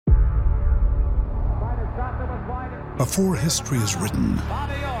Before history is written,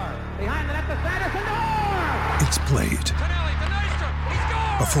 it's played.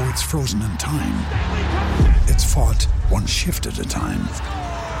 Before it's frozen in time, it's fought one shift at a time.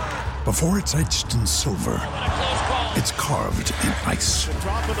 Before it's etched in silver, it's carved in ice.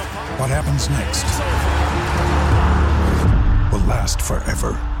 What happens next will last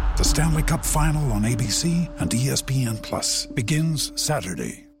forever. The Stanley Cup Final on ABC and ESPN Plus begins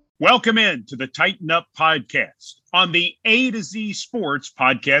Saturday. Welcome in to the Tighten Up Podcast on the A to Z Sports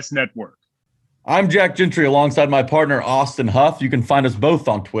Podcast Network. I'm Jack Gentry alongside my partner, Austin Huff. You can find us both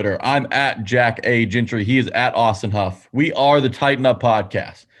on Twitter. I'm at Jack A. Gentry. He is at Austin Huff. We are the Tighten Up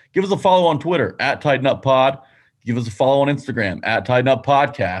Podcast. Give us a follow on Twitter, at Tighten Up Pod. Give us a follow on Instagram, at Tighten Up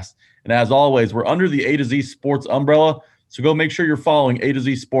Podcast. And as always, we're under the A to Z Sports umbrella, so go make sure you're following A to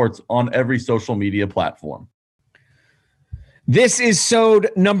Z Sports on every social media platform. This is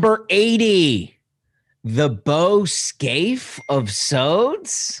Sode number 80. The Bo Scaife of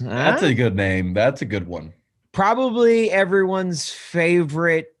Sodes. Huh? That's a good name. That's a good one. Probably everyone's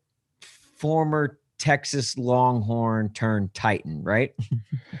favorite former Texas Longhorn turned Titan, right?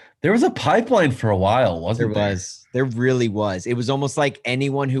 There was a pipeline for a while, wasn't there? There really was. It was almost like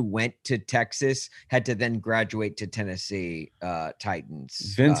anyone who went to Texas had to then graduate to Tennessee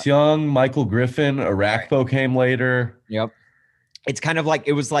Titans. Vince Young, Michael Griffin, Arakpo came later. Yep. It's kind of like,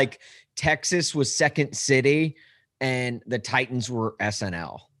 it was like Texas was Second City and the Titans were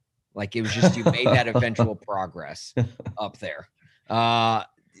SNL. Like it was just, you made that eventual progress up there.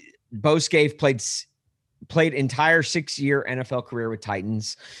 Bo Scaife played entire 6-year NFL career with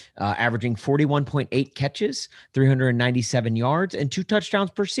Titans, averaging 41.8 catches, 397 yards, and 2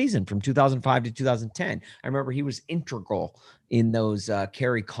 touchdowns per season from 2005 to 2010. I remember he was integral in those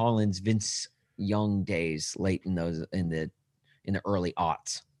Kerry Collins, Vince Young days, late in the early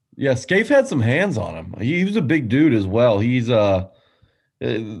aughts. Yeah, Scaife had some hands on him. He was a big dude as well. He's the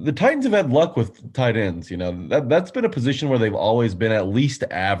Titans have had luck with tight ends. You know, that's been a position where they've always been at least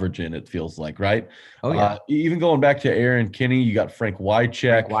average in, it feels like, right? Oh, yeah. Even going back to Aaron Kinney, you got Frank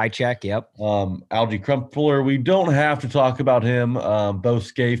Wycheck. Yep. Algie Crumpler. We don't have to talk about him. Bo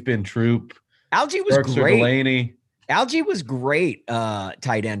Scaife, Ben Troop. Algie was Berkser great. Delaney. Algie was great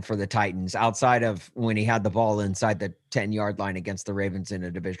tight end for the Titans outside of when he had the ball inside the 10-yard line against the Ravens in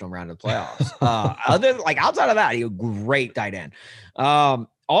a divisional round of the playoffs. Outside of that, he was a great tight end.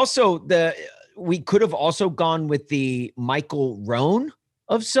 Also, we could have also gone with the Michael Roan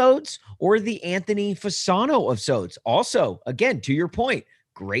of Sodes or the Anthony Fasano of Sodes. Also, again, to your point,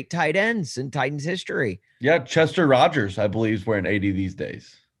 great tight ends in Titans history. Yeah, Chester Rogers, I believe, is wearing 80 these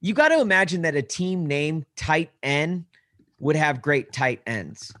days. You got to imagine that a team named Tight End would have great tight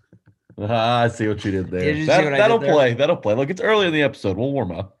ends. I see what you did there. That'll play. That'll play. Look, it's early in the episode. We'll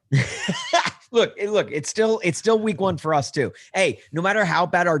warm up. Look, it's still week 1 for us too. Hey, no matter how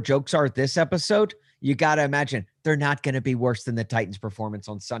bad our jokes are this episode, you got to imagine they're not going to be worse than the Titans' performance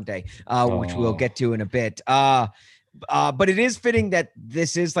on Sunday, which we'll get to in a bit. But it is fitting that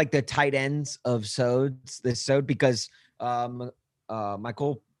this is like the tight ends of Sodes, because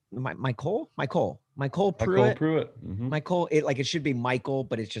Michael Pruitt. Mm-hmm. Michael, it should be Michael,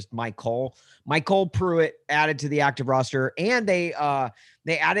 but it's just Michael. Michael Pruitt added to the active roster, and they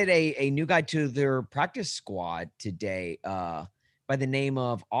added a new guy to their practice squad today by the name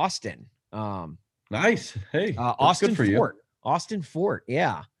of Austin. Nice. Hey, Austin good for Fort. You. Austin Fort.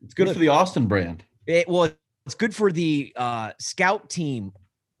 Yeah, it's good for the Austin brand. It's good for the scout team.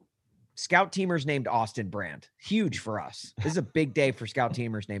 Scout teamers named Austin brand. Huge for us. This is a big day for scout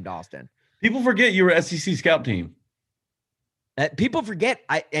teamers named Austin. People forget you were SEC scout team. People forget.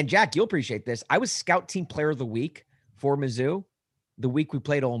 And Jack, you'll appreciate this. I was scout team player of the week for Mizzou the week we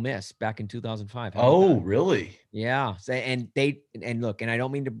played Ole Miss back in 2005. Oh, really? Yeah. And look, and I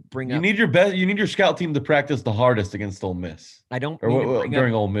don't mean to bring you up. You need your scout team to practice the hardest against Ole Miss. I don't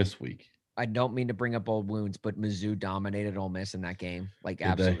during Ole Miss week. I don't mean to bring up old wounds, but Mizzou dominated Ole Miss in that game,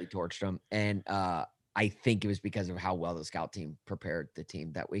 absolutely torched them. And I think it was because of how well the scout team prepared the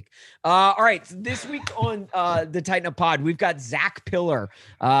team that week. All right, so this week on the Tighten Up Pod, we've got Zach Pillar.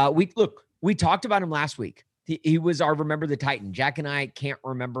 We talked about him last week. He was our Remember the Titan. Jack and I can't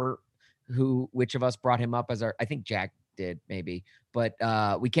remember which of us brought him up as our. I think Jack did maybe, but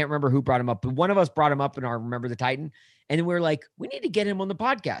we can't remember who brought him up. But one of us brought him up in our Remember the Titan, and then we were like, we need to get him on the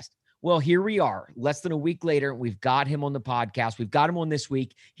podcast. Well, here we are, less than a week later. We've got him on the podcast. We've got him on this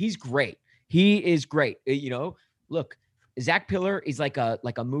week. He's great. He is great. Look, Zach Pillar is like a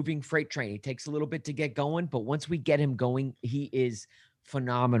moving freight train. He takes a little bit to get going, but once we get him going, he is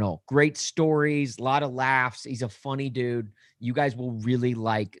phenomenal. Great stories, a lot of laughs. He's a funny dude. You guys will really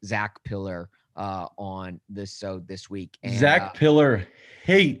like Zach Pillar on this week. And, Zach Pillar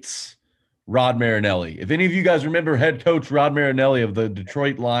hates Rod Marinelli. If any of you guys remember head coach Rod Marinelli of the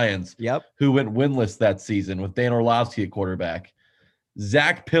Detroit Lions, who went winless that season with Dan Orlovsky at quarterback,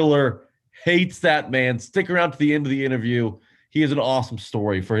 Zach Pillar hates that man. Stick around to the end of the interview. He has an awesome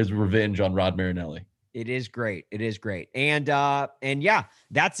story for his revenge on Rod Marinelli. It is great. And yeah,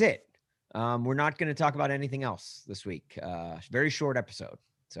 that's it. We're not going to talk about anything else this week. Very short episode.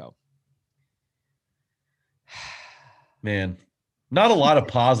 So, man, not a lot of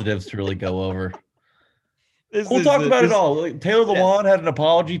positives to really go over. We'll talk about it all. Taylor Lewan had an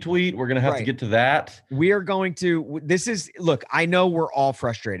apology tweet. We're going to have to get to that. We are going to, look, I know we're all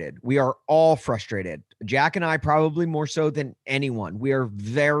frustrated. We are all frustrated. Jack and I probably more so than anyone. We are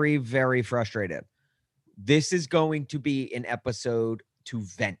very, very frustrated. This is going to be an episode to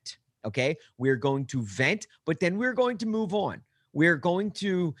vent. Okay. We're going to vent, but then we're going to move on. We're going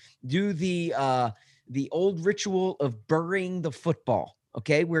to do the old ritual of burying the football.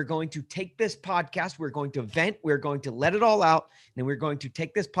 Okay. We're going to take this podcast. We're going to vent. We're going to let it all out. And we're going to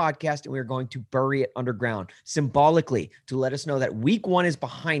take this podcast and we're going to bury it underground symbolically to let us know that week 1 is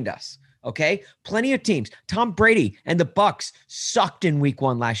behind us. Okay. Plenty of teams. Tom Brady and the Bucs sucked in week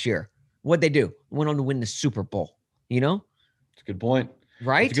 1 last year. What'd they do? Went on to win the Super Bowl. You know? It's a good point.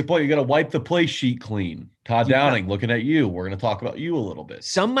 Right? It's a good point. You got to wipe the play sheet clean. Todd Downing, looking at you. We're going to talk about you a little bit.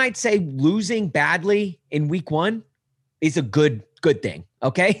 Some might say losing badly in week 1 is a good thing.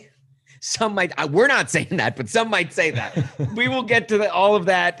 Okay. Some might, we're not saying that, but some might say that. We will get to all of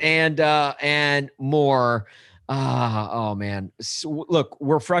that and more. Oh man. So, look,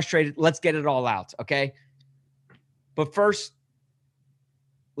 we're frustrated. Let's get it all out. Okay. But first,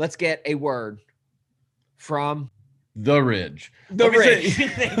 let's get a word from The Ridge. The Ridge.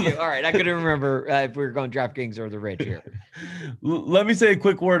 Thank you. All right. I couldn't remember if we were going DraftKings or The Ridge here. Let me say a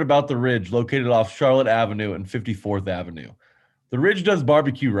quick word about The Ridge, located off Charlotte Avenue and 54th Avenue. The Ridge does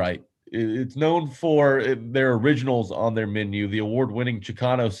barbecue right. It's known for their originals on their menu. The award-winning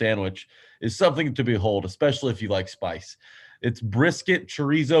Chicano sandwich is something to behold, especially if you like spice. It's brisket,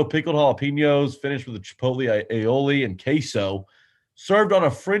 chorizo, pickled jalapenos, finished with a chipotle aioli and queso, served on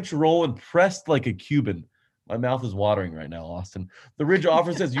a French roll and pressed like a Cuban. My mouth is watering right now, Austin. The Ridge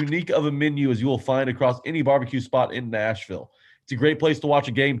offers as unique of a menu as you will find across any barbecue spot in Nashville. It's a great place to watch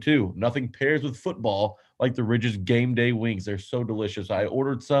a game, too. Nothing pairs with football like the Ridge's game day wings. They're so delicious. I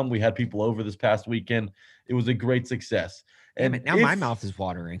ordered some. We had people over this past weekend. It was a great success. And now my mouth is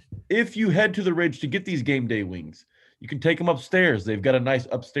watering. If you head to the Ridge to get these game day wings, you can take them upstairs. They've got a nice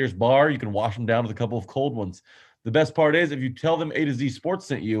upstairs bar. You can wash them down with a couple of cold ones. The best part is if you tell them A to Z Sports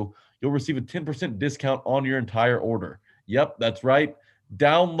sent you, you'll receive a 10% discount on your entire order. Yep, that's right.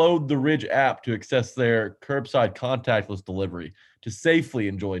 Download the Ridge app to access their curbside contactless delivery to safely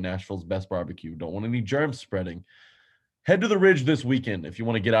enjoy Nashville's best barbecue. Don't want any germs spreading. Head to the Ridge this weekend if you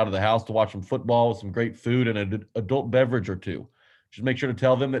want to get out of the house to watch some football with some great food and an adult beverage or two. Just make sure to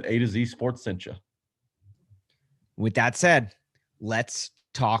tell them that A to Z Sports sent you. With that said, let's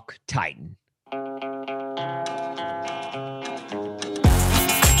talk Titan.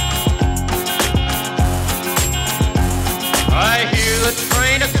 I hear the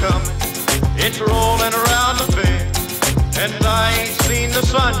train a-comin', it's rolling around the bend, and I ain't seen the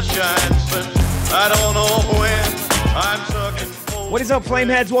sunshine since I don't know when. I'm sucking. What is up,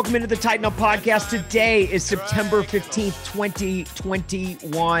 Flameheads? Welcome into the Tighten Up Podcast. Today is September 15th,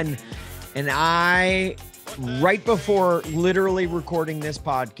 2021, and I, right before literally recording this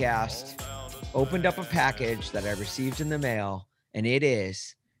podcast, opened up a package that I received in the mail, and it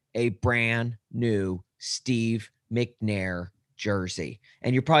is a brand new Steve McNair jersey.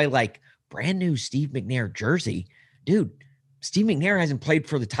 And you're probably like, brand new Steve McNair jersey? Dude, Steve McNair hasn't played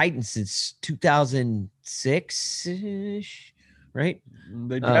for the Titans since 2006-ish, right?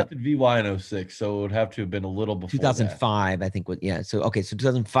 They drafted VY in 06, so it would have to have been a little before 2005, that. I think. Yeah, so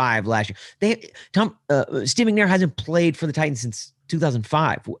 2005 last year. Steve McNair hasn't played for the Titans since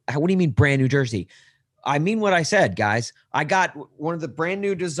 2005. What do you mean brand new jersey? I mean what I said, guys. I got one of the brand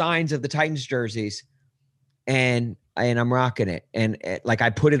new designs of the Titans jerseys, and I'm rocking it. And like I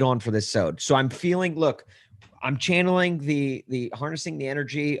put it on for this sode. So I'm feeling, look, I'm channeling the harnessing the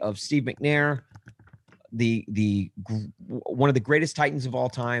energy of Steve McNair, the one of the greatest Titans of all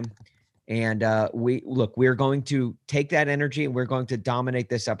time. And we're going to take that energy and we're going to dominate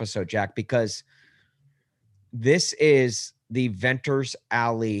this episode, Jack, because this is the Venter's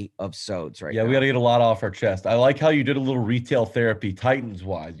Alley of sods right now. Yeah, we got to get a lot off our chest. I like how you did a little retail therapy, Titans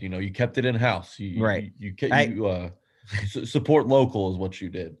wise. You know, you kept it in house. Right. You support local is what you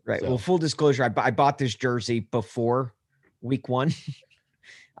did. Right. So. Well, full disclosure, I bought this jersey before week 1.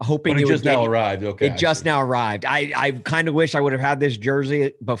 hoping But it it just would now arrived. Okay. It just now arrived. I kind of wish I would have had this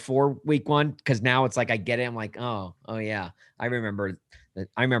jersey before week 1, because now it's like I get it. I'm like, oh yeah, I remember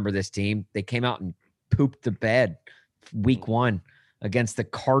this team. They came out and pooped the bed week 1 against the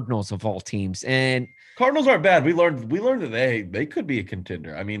Cardinals of all teams. And Cardinals aren't bad. We learned that they could be a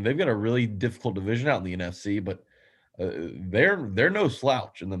contender. I mean, they've got a really difficult division out in the NFC, but they're no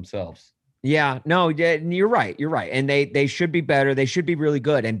slouch in themselves. yeah, no, you're right. You're right. And they should be better. They should be really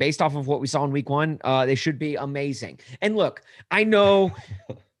good. And based off of what we saw in week 1, they should be amazing. And look, I know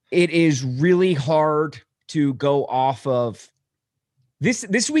it is really hard to go off of this.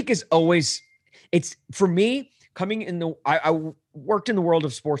 This week is always, it's for me coming in I worked in the world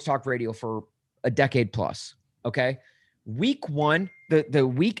of sports talk radio for a decade plus. Okay. Week 1, the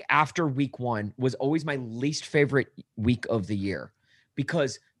week after week 1 was always my least favorite week of the year,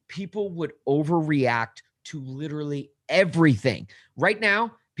 because people would overreact to literally everything. Right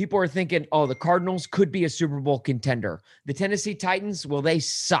now, people are thinking, oh, the Cardinals could be a Super Bowl contender. The Tennessee Titans, well, they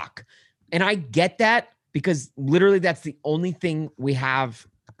suck. And I get that, because literally that's the only thing we have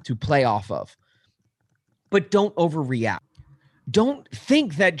to play off of. But don't overreact. Don't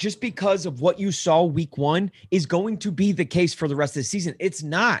think that just because of what you saw week 1 is going to be the case for the rest of the season. It's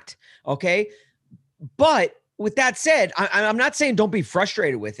not, okay? But with that said, I'm not saying don't be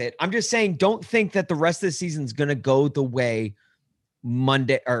frustrated with it. I'm just saying don't think that the rest of the season is going to go the way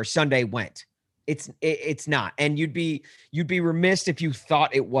Monday or Sunday went. It's not. And you'd be remiss if you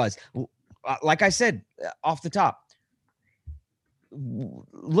thought it was. Like I said off the top,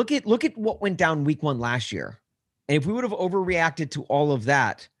 look at what went down week 1 last year. And if we would have overreacted to all of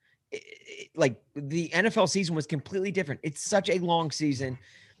that, like the NFL season was completely different. It's such a long season.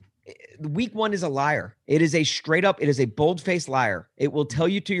 Week 1 is a liar. It is a bold-faced liar. It will tell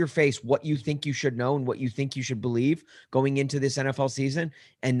you to your face what you think you should know and what you think you should believe going into this NFL season.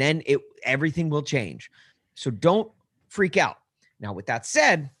 And then everything will change. So don't freak out. Now, with that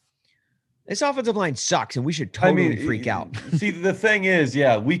said, this offensive line sucks, and we should totally freak out. See, the thing is,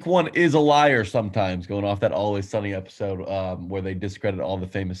 yeah, week 1 is a liar sometimes, going off that Always Sunny episode where they discredit all the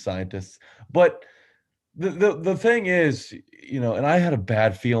famous scientists. But the thing is, and I had a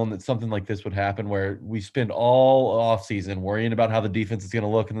bad feeling that something like this would happen, where we spend all offseason worrying about how the defense is going to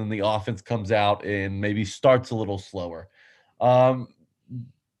look, and then the offense comes out and maybe starts a little slower. Of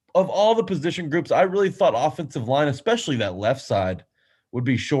all the position groups, I really thought offensive line, especially that left side, would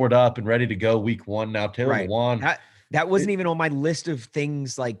be shored up and ready to go week 1. Now, Taylor Lewan. That wasn't even on my list of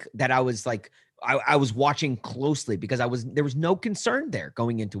things like that. I was like, I was watching closely because there was no concern there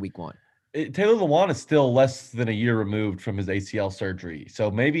going into week 1. Taylor Lewan is still less than a year removed from his ACL surgery.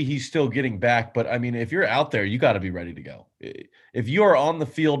 So maybe he's still getting back. But I mean, if you're out there, you got to be ready to go. If you are on the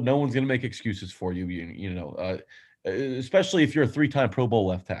field, no one's going to make excuses for you, especially if you're a 3-time Pro Bowl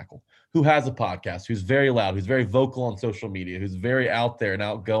left tackle who has a podcast, who's very loud, who's very vocal on social media, who's very out there and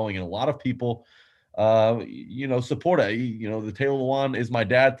outgoing. And a lot of people, support it. The Taylor Lewan is my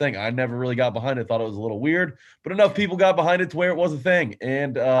dad thing. I never really got behind it. Thought it was a little weird, but enough people got behind it to where it was a thing.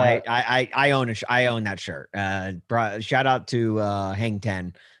 And I own that shirt. Shout out to Hang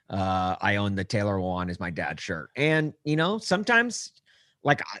 10. I own the Taylor Lewan is my dad's shirt. And sometimes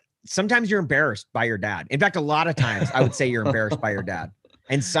you're embarrassed by your dad. In fact, a lot of times I would say you're embarrassed by your dad.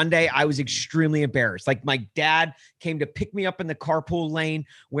 And Sunday, I was extremely embarrassed. Like, my dad came to pick me up in the carpool lane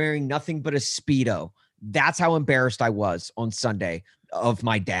wearing nothing but a Speedo. That's how embarrassed I was on Sunday of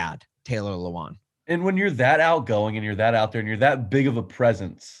my dad, Taylor Lewan. And when you're that outgoing and you're that out there and you're that big of a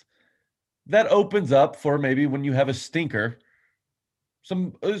presence, that opens up for maybe when you have a stinker,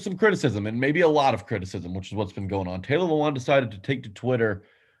 some criticism, and maybe a lot of criticism, which is what's been going on. Taylor Lewan decided to take to Twitter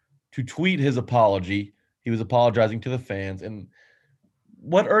to tweet his apology. He was apologizing to the fans. And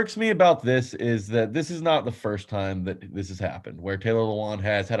what irks me about this is that this is not the first time that this has happened, where Taylor Lewan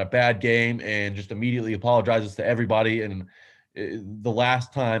has had a bad game and just immediately apologizes to everybody. And the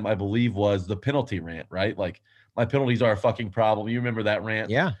last time, I believe, was the penalty rant, right? Like, my penalties are a fucking problem. You remember that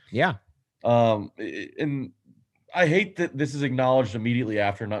rant? Yeah. And I hate that this is acknowledged immediately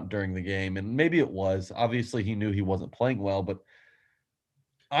after, not during the game. And maybe it was. Obviously, he knew he wasn't playing well, but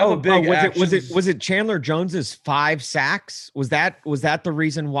was it Chandler Jones's 5 sacks? Was that the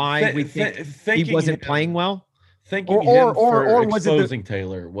reason why we think he wasn't playing well? Or exposing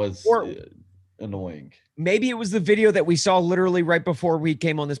Taylor was annoying. Maybe it was the video that we saw literally right before we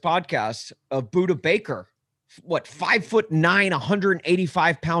came on this podcast of Budda Baker. 5'9",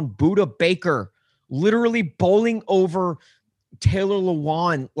 185-pound Budda Baker, literally bowling over Taylor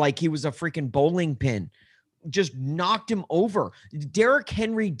Lewan like he was a freaking bowling pin. just knocked him over. Derrick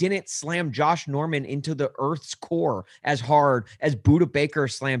Henry didn't slam Josh Norman into the earth's core as hard as Budda Baker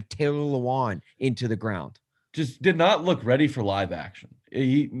slammed Taylor Lewan into the ground. Just did not look ready for live action.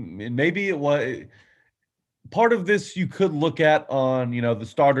 Maybe it was part of this you could look at on, the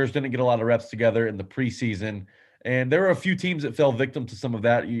starters didn't get a lot of reps together in the preseason. And there were a few teams that fell victim to some of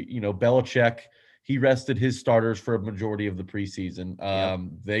that. Belichick, he rested his starters for a majority of the preseason.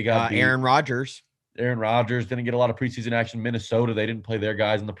 They got Aaron Rodgers. Aaron Rodgers didn't get a lot of preseason action. Minnesota, they didn't play their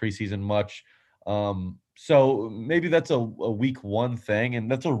guys in the preseason much. So maybe that's a week one thing.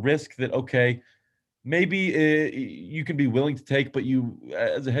 And that's a risk that, okay, maybe you can be willing to take, but you,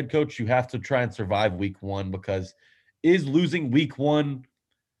 as a head coach, you have to try and survive week one, because is losing week one,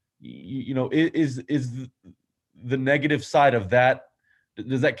 is the negative side of that,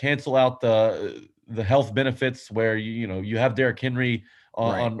 does that cancel out the health benefits where you have Derrick Henry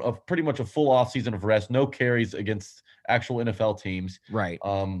on a pretty much a full off season of rest, no carries against actual NFL teams. Right.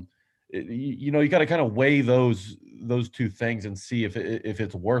 You got to kind of weigh those two things and see if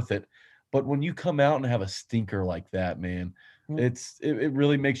it's worth it. But when you come out and have a stinker like that, man, it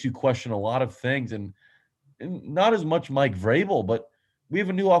really makes you question a lot of things, and not as much Mike Vrabel, but we have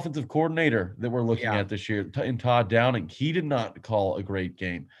a new offensive coordinator that we're looking at this year in Todd Downing. He did not call a great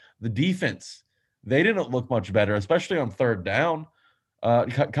game. The defense, they didn't look much better, especially on third down.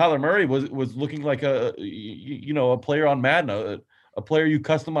 Kyler Murray was looking like a player on Madden, a player you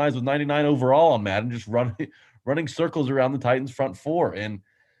customize with 99 overall on Madden, just running circles around the Titans front four. And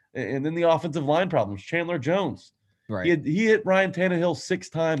then the offensive line problems. Chandler Jones, he hit Ryan Tannehill 6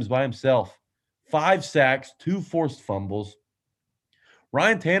 times by himself, 5 sacks, 2 forced fumbles.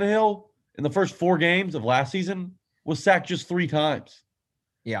 Ryan Tannehill in the first 4 games of last season was sacked just 3 times.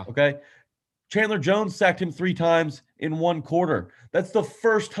 Yeah. Okay. Chandler Jones sacked him 3 times in 1 quarter. That's the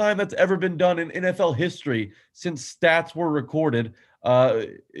first time that's ever been done in NFL history since stats were recorded.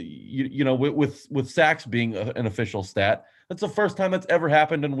 With sacks being an official stat, that's the first time that's ever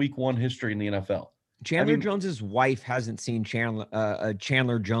happened in week 1 history in the NFL. Chandler Jones's wife hasn't seen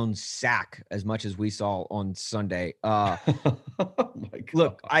Chandler Jones sack as much as we saw on Sunday.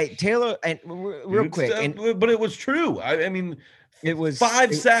 Look, Taylor, and real quick, but it was true. I mean, it was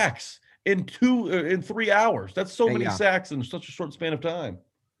 5 sacks in 3 hours. That's so many sacks in such a short span of time.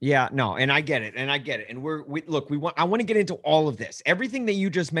 Yeah, no, and I get it. And I want to get into all of this. Everything that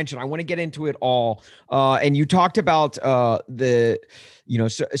you just mentioned, I want to get into it all. And you talked about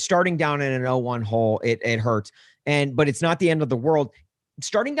starting down in an 0-1 hole, it hurts. But it's not the end of the world.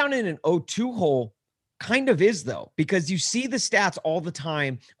 Starting down in an 0-2 hole kind of is, though, because you see the stats all the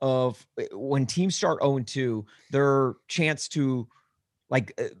time of when teams start 0-2, their chance to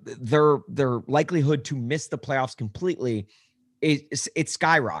their likelihood to miss the playoffs completely it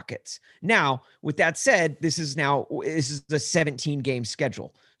skyrockets. Now, with that said, this is a 17 game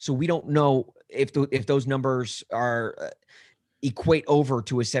schedule. So we don't know if those numbers are equate over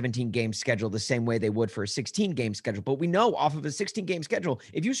to a 17 game schedule the same way they would for a 16 game schedule. But we know off of a 16 game schedule,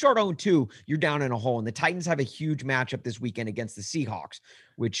 if you start 0-2, you're down in a hole. And the Titans have a huge matchup this weekend against the Seahawks,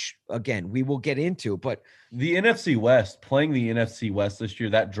 which again, we will get into, but the NFC West, playing the NFC West this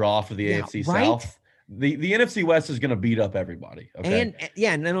year, that draw for the AFC South, the NFC West is going to beat up everybody. Okay.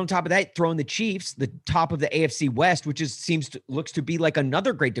 And then on top of that, throwing the Chiefs, the top of the AFC West, which looks to be like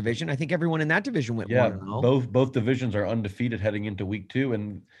another great division. I think everyone in that division went 1-0. Both divisions are undefeated heading into week 2.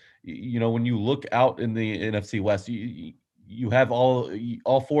 And when you look out in the NFC West, you have all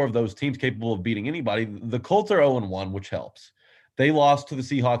 4 of those teams capable of beating anybody. The Colts are 0-1, which helps. They lost to the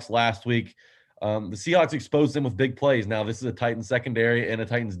Seahawks last week. The Seahawks exposed them with big plays. Now, this is a Titans secondary and a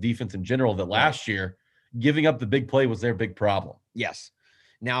Titans defense in general that last year, giving up the big play was their big problem. Yes.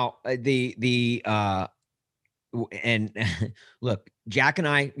 Now, and look, Jack and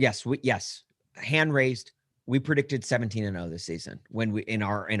I, hand raised. We predicted 17-0 this season when we in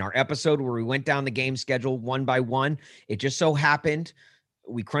our episode where we went down the game schedule one by one. It just so happened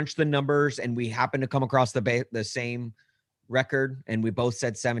we crunched the numbers and we happened to come across the same record, and we both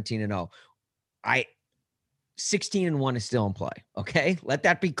said 17-0. 16-1 is still in play. Okay, let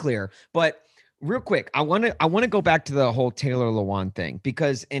that be clear. But real quick, I want to go back to the whole Taylor Lewan thing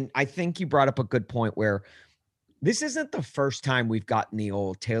because, and I think you brought up a good point where this isn't the first time we've gotten the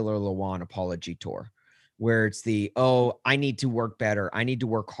old Taylor Lewan apology tour, where it's I need to work better, I need to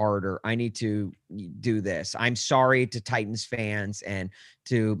work harder, I need to do this. I'm sorry to Titans fans and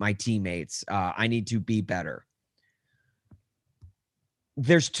to my teammates. I need to be better.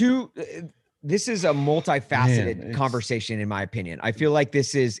 This is a multifaceted conversation, in my opinion. I feel like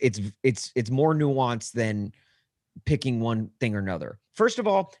it's more nuanced than picking one thing or another. First of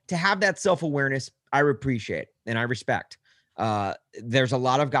all, to have that self-awareness, I appreciate and I respect. There's a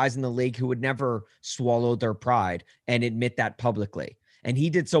lot of guys in the league who would never swallow their pride and admit that publicly. And he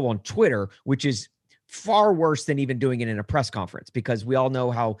did so on Twitter, which is far worse than even doing it in a press conference, because we all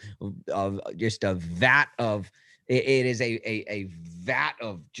know how just a vat of it is a vat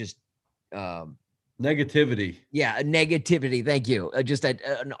of just negativity. Yeah, negativity. Thank you. Just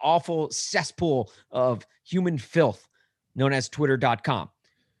an awful cesspool of human filth known as Twitter.com.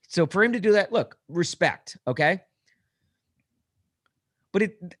 So for him to do that, look, respect, okay? But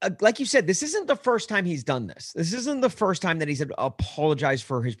it, like you said, this isn't the first time he's done this. This isn't the first time that he's apologized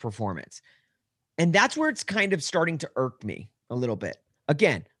for his performance. And that's where it's kind of starting to irk me a little bit.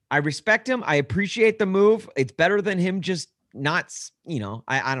 Again, I respect him. I appreciate the move. It's better than him just not,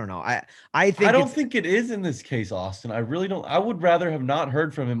 I don't know. I don't think it is in this case, Austin. I really don't. I would rather have not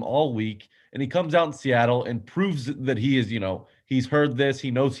heard from him all week. And he comes out in Seattle and proves that he is, he's heard this.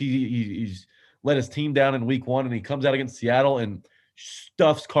 He knows he's let his team down in week 1, and he comes out against Seattle and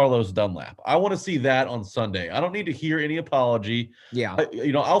stuffs Carlos Dunlap. I want to see that on Sunday. I don't need to hear any apology. Yeah.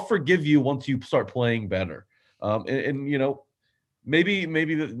 I'll forgive you once you start playing better. Maybe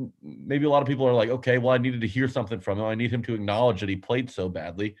a lot of people are like, okay, well, I needed to hear something from him. I need him to acknowledge that he played so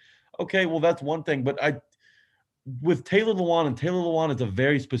badly. Okay, well, that's one thing. But with Taylor Lewan is a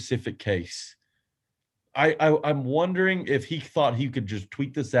very specific case. I'm wondering if he thought he could just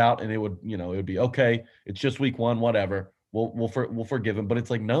tweet this out and it would be okay. It's just week 1, whatever. We'll forgive him. But it's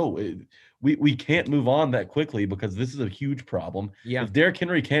like, no, we can't move on that quickly, because this is a huge problem. Yeah. If Derrick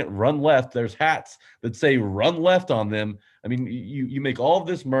Henry can't run left, there's hats that say run left on them. I mean, you make all of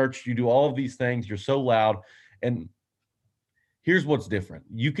this merch, you do all of these things, you're so loud. And here's what's different.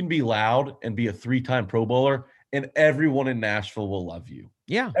 You can be loud and be a 3-time Pro Bowler, and everyone in Nashville will love you.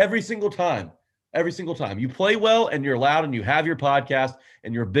 Yeah. Every single time. Every single time. You play well and you're loud and you have your podcast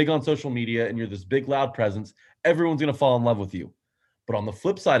and you're big on social media and you're this big, loud presence, everyone's going to fall in love with you. But on the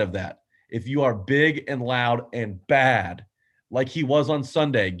flip side of that, if you are big and loud and bad, like he was on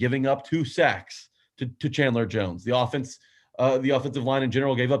Sunday, giving up 2 sacks to Chandler Jones, the offensive line in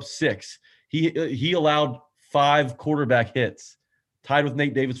general gave up 6. He allowed 5 quarterback hits, tied with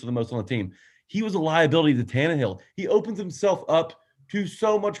Nate Davis for the most on the team. He was a liability to Tannehill. He opens himself up to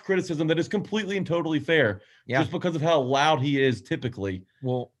so much criticism that is completely and totally fair, just because of how loud he is typically.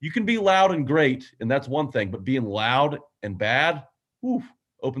 Well, you can be loud and great, and that's one thing, but being loud and bad,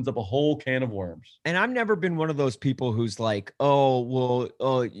 opens up a whole can of worms. And I've never been one of those people who's like, why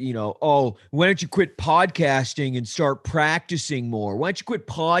don't you quit podcasting and start practicing more? Why don't you quit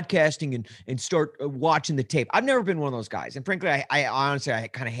podcasting and start watching the tape? I've never been one of those guys. And frankly, I honestly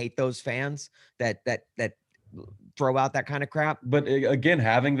kind of hate those fans that throw out that kind of crap. But again,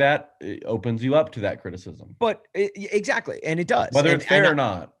 having that, it opens you up to that criticism. But exactly. And it does. Whether it's fair or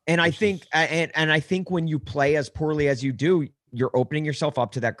not. And I think, and I think when you play as poorly as you do, you're opening yourself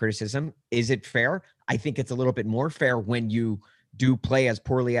up to that criticism. Is it fair? I think it's a little bit more fair when you do play as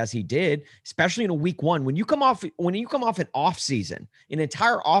poorly as he did, especially in a week 1. When you come off an off season, an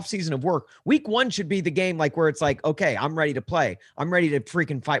entire off season of work, week 1 should be the game like where it's like, okay, I'm ready to play. I'm ready to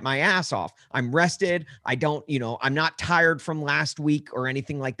freaking fight my ass off. I'm rested. I'm not tired from last week or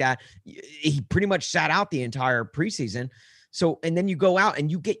anything like that. He pretty much sat out the entire preseason. So, and then you go out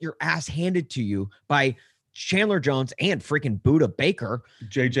and you get your ass handed to you by Chandler Jones and freaking Budda Baker.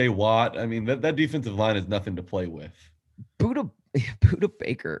 JJ Watt. I mean, that defensive line is nothing to play with. Budda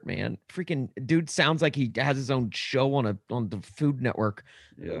Baker, man, freaking dude sounds like he has his own show on the Food Network.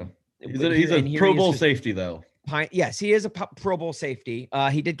 Yeah, he's a Pro Bowl safety though. Yes, he is a Pro Bowl safety.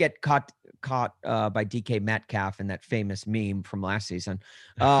 He did get caught by DK Metcalf in that famous meme from last season.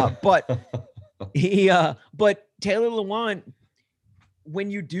 But Taylor Lewan,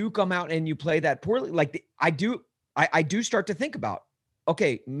 when you do come out and you play that poorly, like I do start to think about,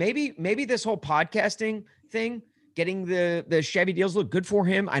 okay, maybe this whole podcasting thing, getting the Chevy deals look good for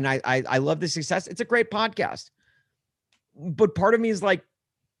him. And I love the success. It's a great podcast. But part of me is like,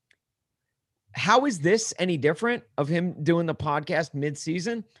 how is this any different of him doing the podcast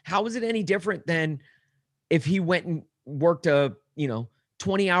mid-season? How is it any different than if he went and worked a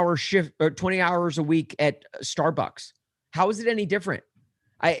 20-hour shift or 20 hours a week at Starbucks? How is it any different?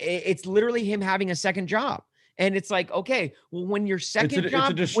 It's literally him having a second job. And it's like, okay, well, when your second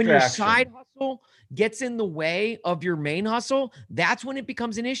job, when your side hustle gets in the way of your main hustle, that's when it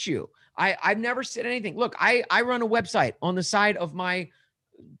becomes an issue. I've never said anything. Look, I run a website on the side of my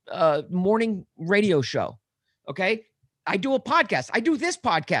morning radio show. Okay. I do a podcast. I do this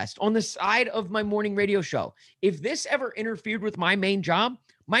podcast on the side of my morning radio show. If this ever interfered with my main job,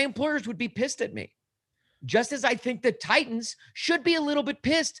 my employers would be pissed at me. Just as I think the Titans should be a little bit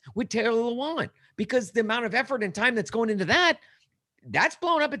pissed with Taylor Lewan, because the amount of effort and time that's going into that's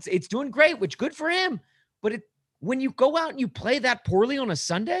blown up. It's doing great, which good for him. But when you go out and you play that poorly on a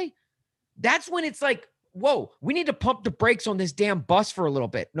Sunday, that's when it's like, whoa, we need to pump the brakes on this damn bus for a little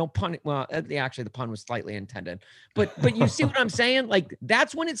bit. No pun. Well, actually, the pun was slightly intended, but you see what I'm saying? Like,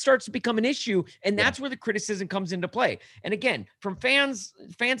 that's when it starts to become an issue, and that's where the criticism comes into play. And again, from fans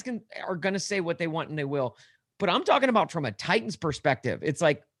are going to say what they want and they will, but I'm talking about from a Titans perspective. It's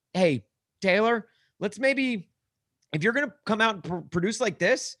like, hey, Taylor, let's maybe, if you're going to come out and produce like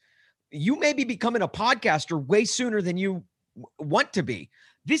this, you may be becoming a podcaster way sooner than you want to be.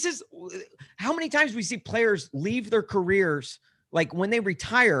 This is how many times we see players leave their careers, like when they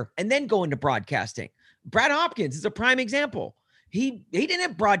retire and then go into broadcasting. Brad Hopkins is a prime example. He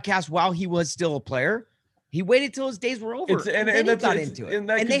didn't broadcast while he was still a player. He waited till his days were over and then he got into it.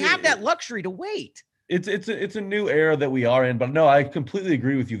 And they have that luxury to wait. It's a new era that we are in, but no, I completely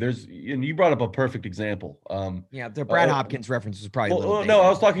agree with you. And you brought up a perfect example. The Brad Hopkins reference was probably no, I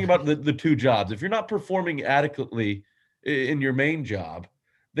was talking about the two jobs. If you're not performing adequately in your main job,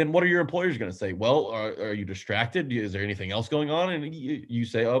 then what are your employers going to say? Well, are you distracted? Is there anything else going on? And you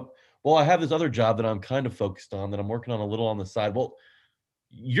say, oh, well, I have this other job that I'm kind of focused on, that I'm working on a little on the side. Well,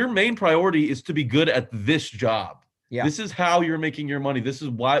 your main priority is to be good at this job. Yeah. This is how you're making your money. This is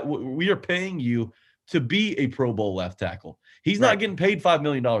why we are paying you to be a Pro Bowl left tackle. He's not getting paid $5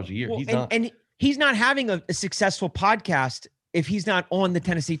 million a year. Well, and he's not having a successful podcast if he's not on the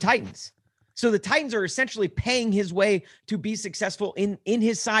Tennessee Titans. So the Titans are essentially paying his way to be successful in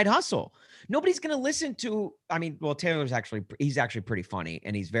his side hustle. Nobody's going to listen to, Taylor's he's actually pretty funny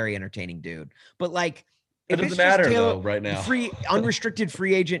and he's very entertaining dude. But like, it doesn't matter though right now. Unrestricted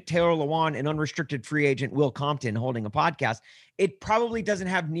free agent Taylor Lewan and unrestricted free agent Will Compton holding a podcast, it probably doesn't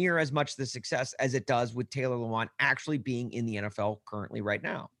have near as much the success as it does with Taylor Lewan actually being in the NFL currently right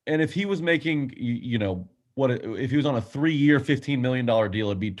now. And if he was making, if he was on a 3-year, $15 million deal,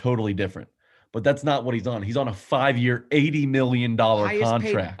 it'd be totally different. But that's not what he's on. He's on a 5-year, $80 million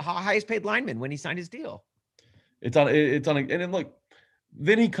contract. Highest paid lineman when he signed his deal. And then look,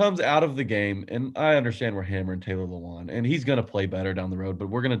 then he comes out of the game, and I understand we're hammering Taylor Lewan, and he's going to play better down the road, but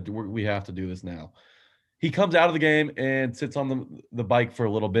we have to do this now. He comes out of the game and sits on the bike for a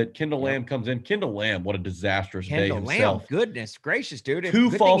little bit. Kendall Lamb comes in. Kendall Lamb, what a disastrous day himself. Goodness gracious, dude.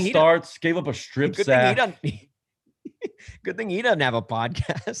 2 false starts, gave up a strip sack. Good thing he doesn't have a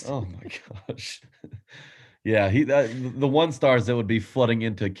podcast. Oh my gosh. Yeah, the 1 stars that would be flooding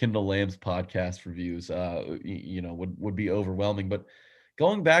into Kendall Lamb's podcast reviews, would be overwhelming. But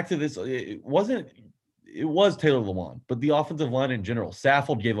going back to this, it was Taylor Lewan, but the offensive line in general.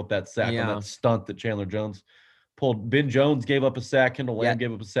 Saffold gave up that sack on that stunt that Chandler Jones pulled. Ben Jones gave up a sack. Kendall Lamb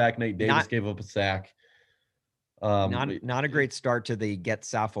gave up a sack. Nate Davis gave up a sack. Not a great start to the Get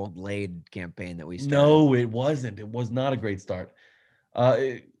Saffold Laid campaign that we started. No, it wasn't. It was not a great start.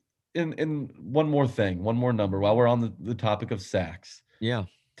 And one more number while we're on the topic of sacks. Yeah.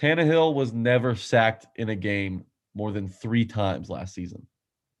 Tannehill was never sacked in a game more than 3 times last season.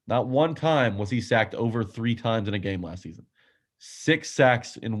 Not one time was he sacked over 3 times in a game last season. 6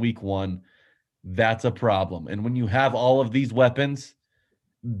 sacks in week 1. That's a problem. And when you have all of these weapons,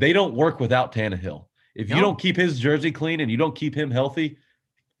 they don't work without Tannehill. If you don't keep his jersey clean and you don't keep him healthy,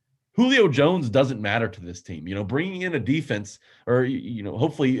 Julio Jones doesn't matter to this team. Bringing in a defense or,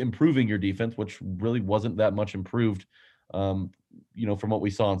 hopefully improving your defense, which really wasn't that much improved, from what we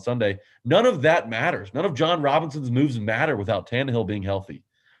saw on Sunday. None of that matters. None of John Robinson's moves matter without Tannehill being healthy.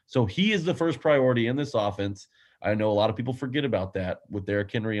 So he is the first priority in this offense. I know a lot of people forget about that with Derrick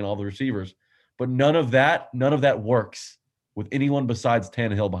Henry and all the receivers, but none of that works with anyone besides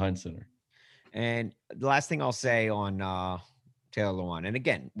Tannehill behind center. And the last thing I'll say on Taylor Lewan, and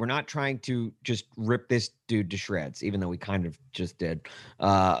again, we're not trying to just rip this dude to shreds, even though we kind of just did.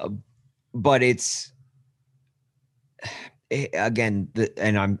 But I'm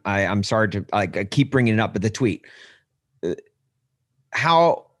sorry to I keep bringing it up, but the tweet.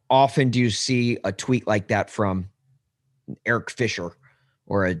 How often do you see a tweet like that from Eric Fisher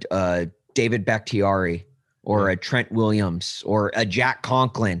or a David Bakhtiari or a Trent Williams or a Jack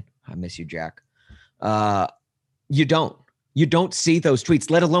Conklin? I miss you, Jack. You don't see those tweets,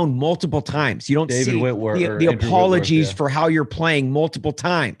 let alone multiple times. You don't see the apologies for how you're playing multiple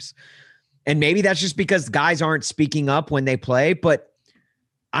times. And maybe that's just because guys aren't speaking up when they play, but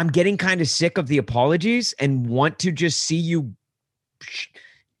I'm getting kind of sick of the apologies and want to just see you.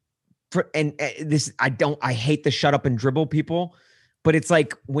 I hate the shut up and dribble people, but it's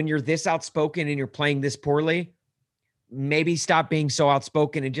like when you're this outspoken and you're playing this poorly, maybe stop being so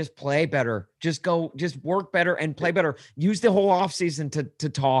outspoken and just play better. Just work better and play better. Use the whole offseason to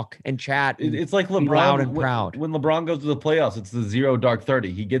talk and chat. And it's like LeBron, be loud and proud. When LeBron goes to the playoffs, it's the 0 dark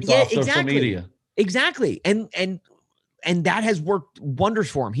 30. He gets off social media. Exactly. And that has worked wonders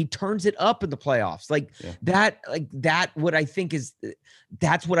for him. He turns it up in the playoffs. What I think is,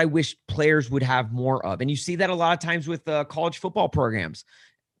 that's what I wish players would have more of. And you see that a lot of times with college football programs.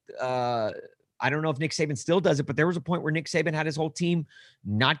 I don't know if Nick Saban still does it, but there was a point where Nick Saban had his whole team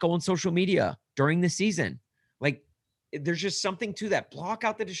not go on social media during the season. Like, there's just something to that. Block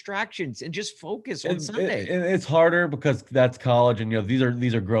out the distractions and just focus on Sunday. And it's harder because that's college, and these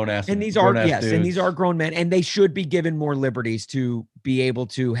are grown ass. And these are grown men, and they should be given more liberties to be able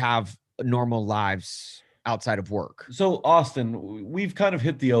to have normal lives outside of work. So Austin, we've kind of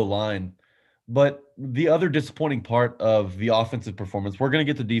hit the O-line, but the other disappointing part of the offensive performance, we're going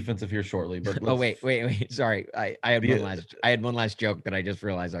to get to defensive here shortly. But wait. Sorry. I had one last joke that I just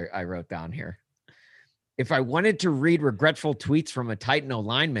realized I wrote down here. If I wanted to read regretful tweets from a Titan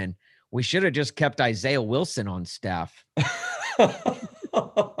O-lineman, we should have just kept Isaiah Wilson on staff.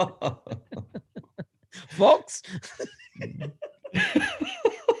 Folks.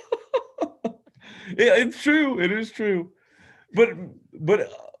 Yeah, it's true. It is true. But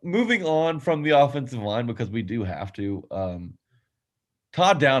moving on from the offensive line, because we do have to,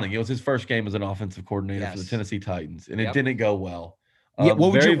 Todd Downing, it was his first game as an offensive coordinator for the Tennessee Titans, and it didn't go well. What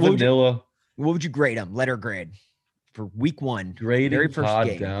would you grade him? Letter grade for week one. Grading very first Todd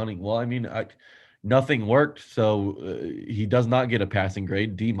game. Downing. Well, I mean, nothing worked, so he does not get a passing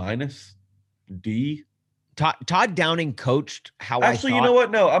grade. D-, D. Todd Downing coached how Actually, you know what?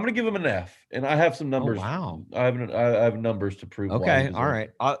 No, I'm going to give him an F, and I have some numbers. Oh, wow. I have numbers to prove. Okay, all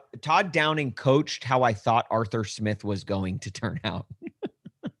right. Todd Downing coached how I thought Arthur Smith was going to turn out.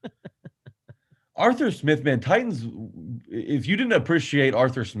 Arthur Smith, man, Titans, if you didn't appreciate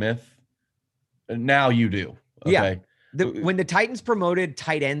Arthur Smith, now you do. Okay? Yeah. When the Titans promoted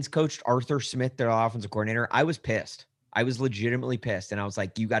tight ends coached Arthur Smith, their offensive coordinator, I was pissed. I was legitimately pissed. And I was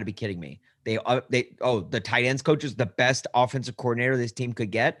like, you got to be kidding me. The tight ends coach is the best offensive coordinator this team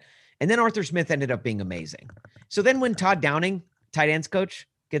could get. And then Arthur Smith ended up being amazing. So then when Todd Downing, tight ends coach,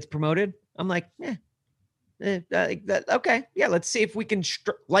 gets promoted, I'm like, okay. Yeah, let's see if we can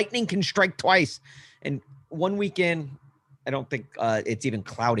lightning can strike twice. And one weekend, I don't think it's even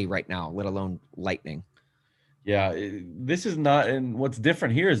cloudy right now, let alone lightning. Yeah, this is not. And what's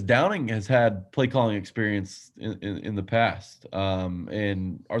different here is Downing has had play calling experience in the past,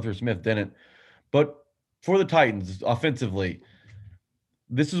 and Arthur Smith didn't. But for the Titans offensively,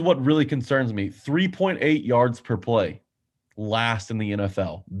 this is what really concerns me. 3.8 yards per play, last in the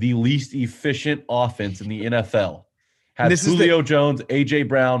NFL. The least efficient offense in the NFL. Had Julio Jones, A.J.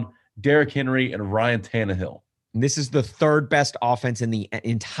 Brown, Derrick Henry, and Ryan Tannehill. This is the third best offense in the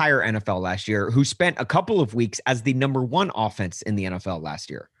entire NFL last year, who spent a couple of weeks as the number one offense in the NFL last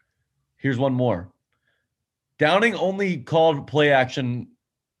year. Here's one more. Downing only called play action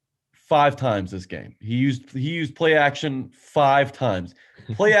 5 times this game. He used play action 5 times.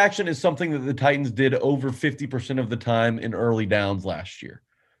 Play action is something that the Titans did over 50% of the time in early downs last year.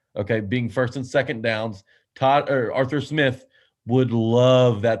 Okay, being first and second downs, Arthur Smith would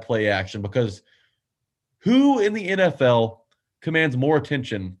love that play action, because who in the NFL commands more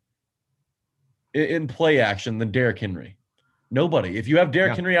attention in play action than Derrick Henry? Nobody. If you have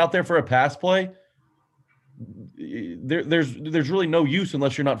Derrick Henry out there for a pass play, there's really no use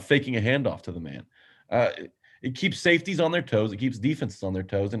unless you're not faking a handoff to the man. It keeps safeties on their toes. It keeps defenses on their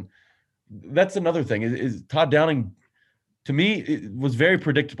toes. And that's another thing is Todd Downing, to me, it was very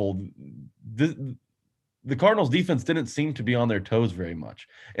predictable. The Cardinals defense didn't seem to be on their toes very much.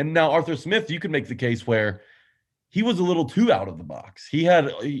 And now Arthur Smith, you could make the case where he was a little too out of the box. He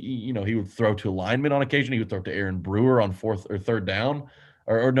would throw to a lineman on occasion. He would throw to Aaron Brewer on fourth down.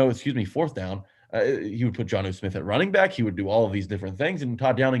 He would put Jonnu Smith at running back. He would do all of these different things. And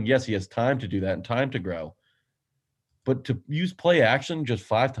Todd Downing, yes, he has time to do that and time to grow. But to use play action just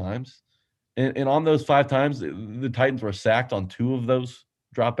 5 times, and on those 5 times, the Titans were sacked on 2 of those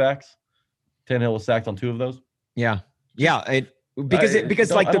dropbacks. Tannehill was sacked on 2 of those. Yeah. The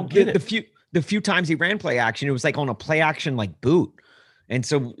few times he ran play action, it was like on a play action like boot, and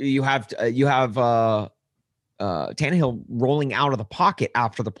so you have Tannehill rolling out of the pocket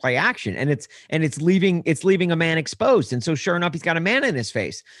after the play action, and it's leaving a man exposed, and so sure enough, he's got a man in his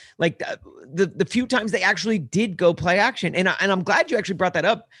face. Like the few times they actually did go play action, and I'm glad you actually brought that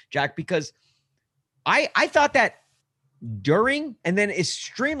up, Jack, because I thought that during and then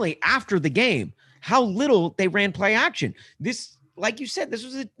extremely after the game, how little they ran play action. This, like you said, this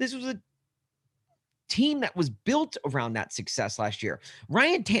was a team that was built around that success last year.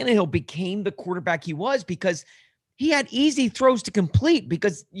 Ryan Tannehill became the quarterback he was because he had easy throws to complete,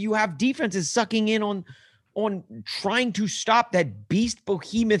 because you have defenses sucking in on trying to stop that beast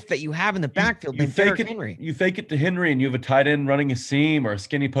behemoth that you have in the backfield. You fake it to Henry, and you have a tight end running a seam or a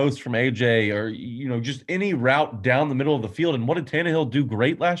skinny post from AJ, or just any route down the middle of the field. And what did Tannehill do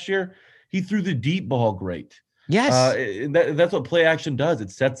great last year? He threw the deep ball great. Yes, that's what play action does.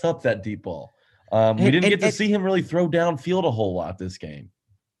 It sets up that deep ball. We didn't get to see him really throw downfield a whole lot this game.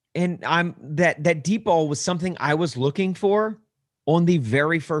 And that deep ball was something I was looking for on the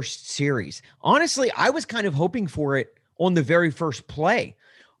very first series. Honestly, I was kind of hoping for it on the very first play,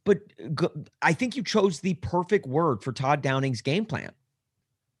 but I think you chose the perfect word for Todd Downing's game plan.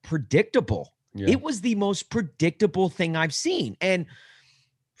 Predictable. Yeah. It was the most predictable thing I've seen. And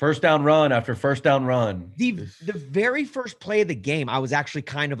first down run after first down run. The very first play of the game I was actually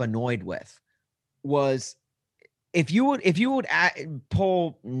kind of annoyed with was, if you would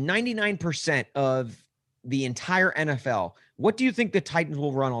pull 99% of the entire NFL, what do you think the Titans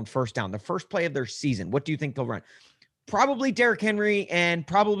will run on first down? The first play of their season, what do you think they'll run? Probably Derrick Henry, and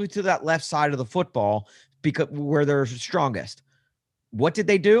probably to that left side of the football, because where they're strongest. What did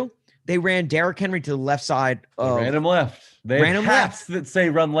they do? They ran Derrick Henry to the left side. Ran him left. They had hats that say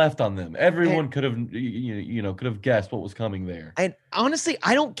run left on them. Everyone could have guessed what was coming there. And honestly,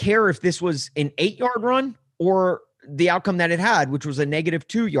 I don't care if this was an 8-yard run or the outcome that it had, which was a negative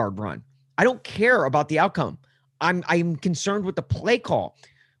 2-yard run. I don't care about the outcome. I'm concerned with the play call.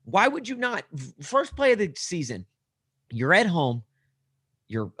 Why would you not? First play of the season, you're at home,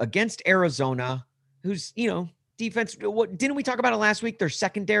 you're against Arizona, who's, defense. What didn't we talk about it last week? Their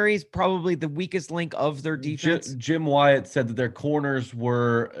secondary is probably the weakest link of their defense. Jim Wyatt said that their corners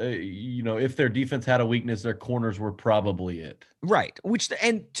were, if their defense had a weakness, their corners were probably it. Right.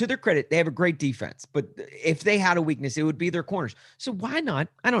 And to their credit, they have a great defense, but if they had a weakness, it would be their corners. So why not?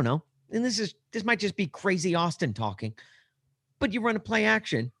 I don't know. And this might just be crazy Austin talking, but you run a play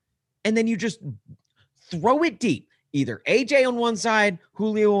action and then you just throw it deep, either AJ on one side,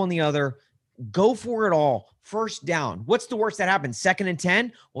 Julio on the other, go for it all. First down. What's the worst that happens? 2nd and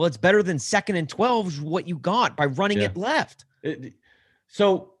 10? Well, it's better than 2nd and 12 is what you got by running it left.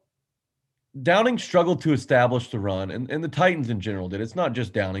 So Downing struggled to establish the run, and the Titans in general did. It's not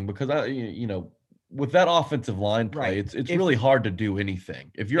just Downing, because with that offensive line play, it's really hard to do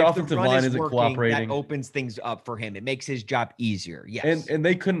anything. If your offensive line isn't cooperating, that opens things up for him. It makes his job easier. Yes. And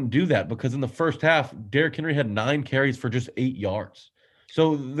they couldn't do that because in the first half, Derrick Henry had 9 carries for just 8 yards.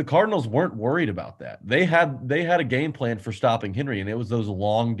 So the Cardinals weren't worried about that. They had a game plan for stopping Henry, and it was those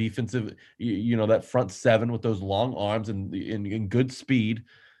long defensive, that front 7 with those long arms and in good speed,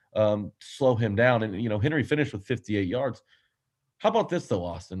 slow him down. And Henry finished with 58 yards. How about this though,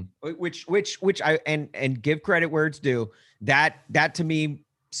 Austin? Which I and give credit where it's due. That to me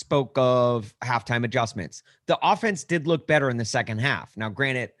spoke of halftime adjustments. The offense did look better in the second half. Now,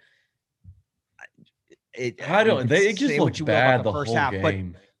 granted, it just looked bad the first whole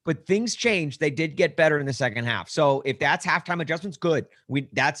game. But things changed. They did get better in the second half. So if that's halftime adjustments, good.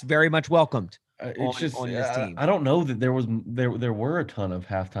 That's very much welcomed. On this team. I don't know that there were a ton of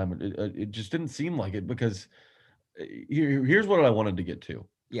halftime. It just didn't seem like it, because here's what I wanted to get to.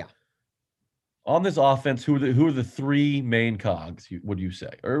 Yeah. On this offense, who are the 3 main cogs? Would you say,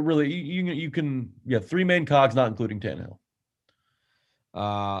 or really you can 3 main cogs, not including Tannehill?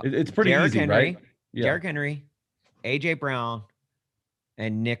 It's pretty Derrick easy, Henry, right? Yeah. Derrick Henry, AJ Brown,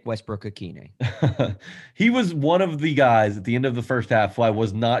 and Nick Westbrook-Ikhine. He was one of the guys at the end of the first half who I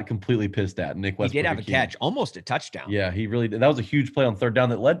was not completely pissed at. Nick Westbrook-Ikhine. He did have a catch, almost a touchdown. Yeah, he really did. That was a huge play on 3rd down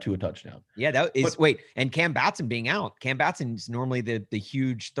that led to a touchdown. Yeah, and Cam Batson being out. Cam Batson's normally the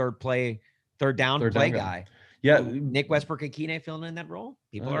huge third down guy. Yeah, Nick Westbrook-Ikhine filling in that role.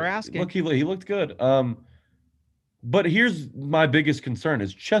 People are asking. Look, he looked good. But here's my biggest concern: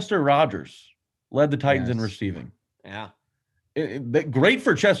 is Chester Rogers led the Titans in receiving. Yeah. Great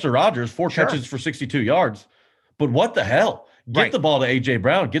for Chester Rogers, 4 catches for 62 yards. But what the hell? Get the ball to A.J.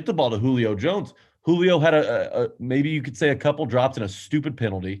 Brown. Get the ball to Julio Jones. Julio had a maybe you could say a couple drops and a stupid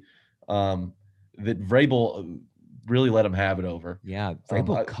penalty that Vrabel really let him have it over. Yeah,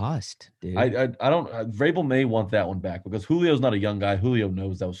 Vrabel cussed, dude. I don't – Vrabel may want that one back because Julio's not a young guy. Julio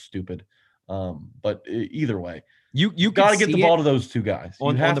knows that was stupid. But either way, you got to get the ball to those 2 guys. You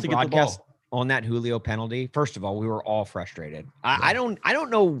have to get the ball. On that Julio penalty, first of all, we were all frustrated. I don't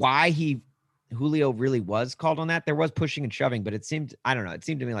know why Julio really was called on that. There was pushing and shoving, but it seemed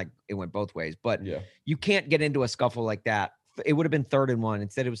to me like it went both ways. But you can't get into a scuffle like that it would have been 3rd and 1.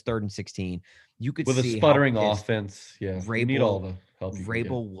 Instead, it was 3rd and 16. You could with see a sputtering offense. Yeah, you need all the help.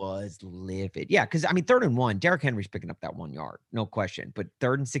 Vrabel was livid. Yeah, because I mean, 3rd and 1, Derrick Henry's picking up that 1 yard, no question. But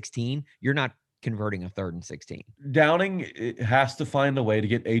 3rd and 16, you're not converting a 3rd and 16. Downing has to find a way to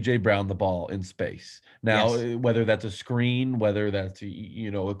get AJ Brown the ball in space. Now, whether that's a screen, whether that's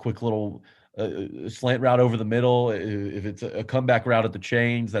a quick little slant route over the middle, if it's a comeback route at the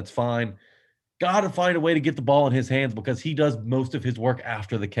chains, that's fine. Got to find a way to get the ball in his hands because he does most of his work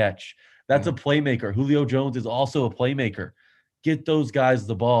after the catch. That's a playmaker. Julio Jones is also a playmaker. Get those guys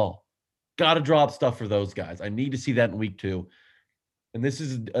the ball. Got to drop stuff for those guys. I need to see that in week 2. And this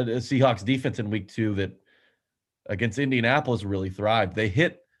is a Seahawks defense in week 2 that against Indianapolis really thrived. They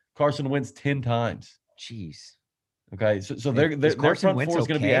hit Carson Wentz 10 times. Jeez. Okay, so their front four is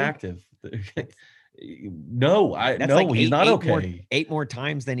going to be active. No, he's not okay. 8 more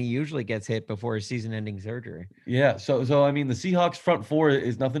times than he usually gets hit before his season-ending surgery. Yeah, so I mean, the Seahawks front four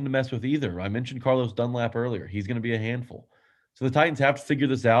is nothing to mess with either. I mentioned Carlos Dunlap earlier. He's going to be a handful. So the Titans have to figure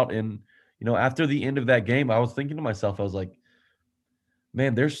this out. And, after the end of that game, I was thinking to myself, I was like,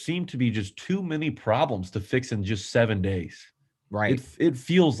 man, there seem to be just too many problems to fix in just 7 days. Right. It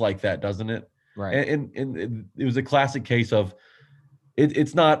feels like that, doesn't it? Right. And it was a classic case of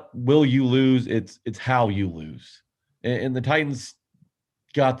it's not will you lose, it's how you lose. And the Titans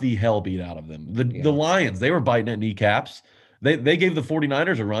got the hell beat out of them. The Lions, they were biting at kneecaps. They gave the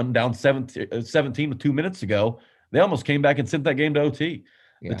 49ers a run down 17 with 2 minutes ago. They almost came back and sent that game to OT.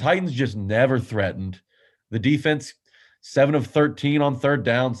 Yeah. The Titans just never threatened. The defense, 7 of 13 on 3rd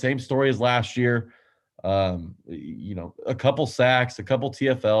down, same story as last year. A couple sacks, a couple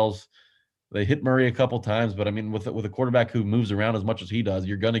TFLs. They hit Murray a couple times, but I mean, with a quarterback who moves around as much as he does,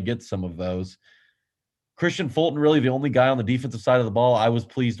 you're going to get some of those. Christian Fulton, really the only guy on the defensive side of the ball I was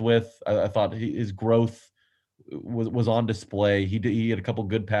pleased with. I thought his growth was on display. He had a couple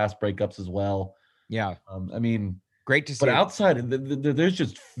good pass breakups as well. Yeah. Great to see. But outside, there's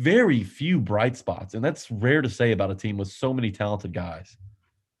just very few bright spots, and that's rare to say about a team with so many talented guys.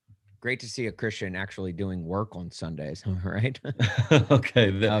 Great to see a Christian actually doing work on Sundays, right?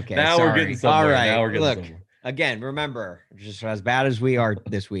 Okay. Now we're getting somewhere. All right. Now we're getting Look, somewhere. Again, remember, just as bad as we are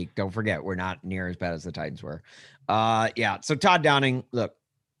this week, don't forget, we're not near as bad as the Titans were. So Todd Downing, look,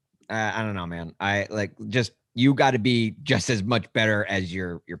 I don't know, man. You got to be just as much better as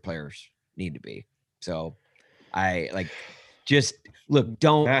your players need to be. So don't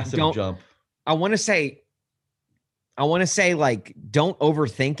jump. I want to say, don't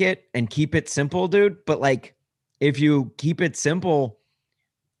overthink it and keep it simple, dude. But if you keep it simple,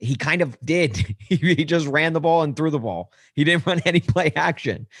 he kind of did. He just ran the ball and threw the ball. He didn't run any play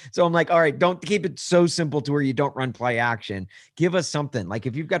action. So I'm like, all right, don't keep it so simple to where you don't run play action. Give us something. Like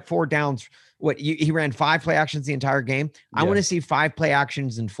if you've got 4 downs, he ran 5 play actions the entire game. Yeah. I want to see 5 play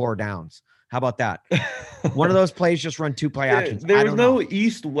actions and 4 downs. How about that? One of those plays just run 2 play actions. There was no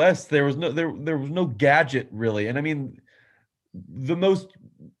east-west. There was no gadget really. And I mean, the most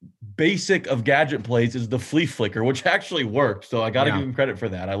basic of gadget plays is the flea flicker, which actually worked. So I got to give him credit for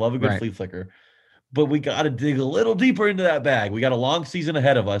that. I love a good flea flicker. But we got to dig a little deeper into that bag. We got a long season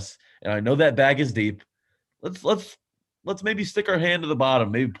ahead of us, and I know that bag is deep. Let's maybe stick our hand to the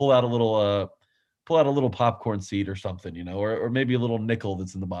bottom. Maybe pull out a little popcorn seed or something, or maybe a little nickel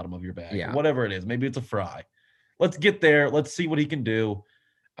that's in the bottom of your bag. Yeah. Whatever it is. Maybe it's a fry. Let's get there. Let's see what he can do.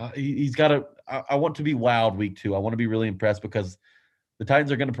 He's got to – I want to be wowed week 2. I want to be really impressed because the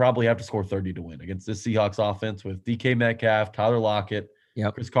Titans are going to probably have to score 30 to win against this Seahawks offense with DK Metcalf, Tyler Lockett.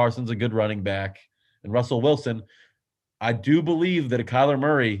 Yep. Chris Carson's a good running back. And Russell Wilson. I do believe that Kyler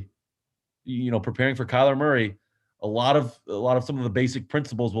Murray, preparing for Kyler Murray, a lot of some of the basic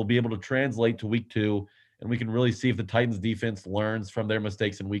principles will be able to translate to week 2, and we can really see if the Titans defense learns from their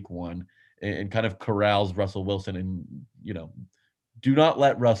mistakes in week 1 and kind of corrals Russell Wilson and, do not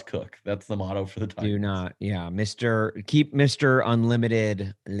let Russ cook. That's the motto for the Titans. Do not. Yeah. Keep Mr.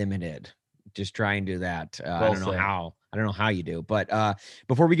 Unlimited limited. Just try and do that. I don't know how you do, but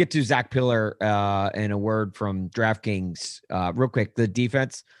before we get to Zach Pillar and a word from DraftKings, real quick, the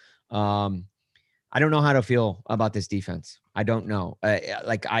defense, I don't know how to feel about this defense. I don't know.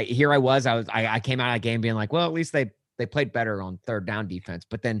 I came out of that game being like, well, at least they played better on 3rd down defense.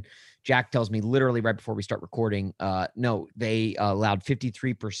 But then Jack tells me literally right before we start recording, no, they allowed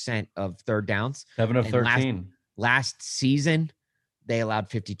 53% of 3rd downs. 7 of 13. Last season, they allowed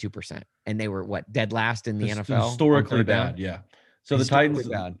 52%. And they were dead last in the NFL? Historically bad, yeah. So the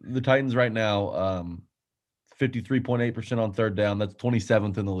Titans right now, 53.8% on 3rd down. That's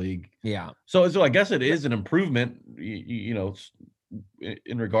 27th in the league. Yeah. So I guess it is an improvement, in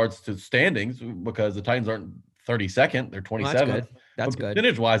regards to standings because the Titans aren't 32nd. They're 27th. That's good. That's good.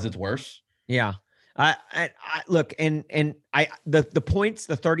 Percentage-wise, it's worse. Yeah. I look, and the points,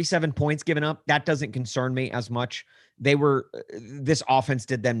 the 37 points given up, that doesn't concern me as much. This offense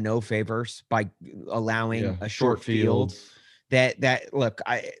did them no favors by allowing a short field. That look,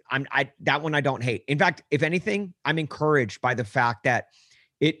 that one I don't hate. In fact, if anything, I'm encouraged by the fact that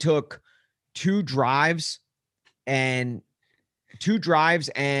it took two drives and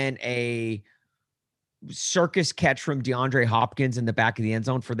a circus catch from DeAndre Hopkins in the back of the end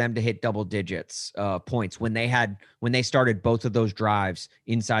zone for them to hit double digits points when they started both of those drives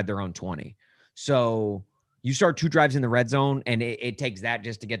inside their own 20. So you start two drives in the red zone and it takes that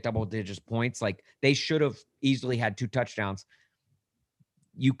just to get double digits points. Like they should have easily had 2 touchdowns.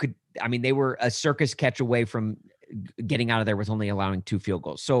 They were a circus catch away from getting out of there with only allowing 2 field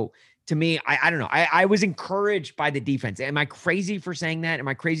goals. So to me, I don't know. I was encouraged by the defense. Am I crazy for saying that? Am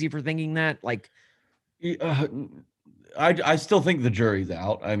I crazy for thinking that? Like, I still think the jury's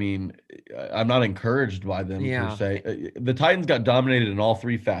out. I mean, I'm not encouraged by them per se. The Titans got dominated in all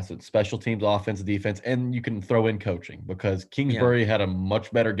 3 facets: special teams, offense, defense, and you can throw in coaching because Kingsbury had a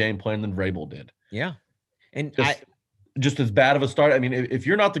much better game plan than Vrabel did. Yeah. And just as bad of a start. I mean, if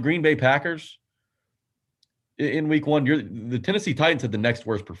you're not the Green Bay Packers in week 1, the Tennessee Titans had the next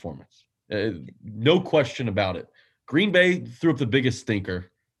worst performance. No question about it. Green Bay threw up the biggest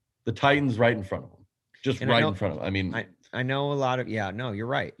stinker. The Titans right in front of them. In front of them. I mean, I know a lot of, no, you're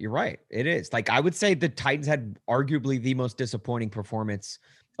right. You're right. It is. Like, I would say the Titans had arguably the most disappointing performance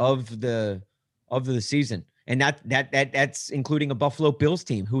of the season. And that's including a Buffalo Bills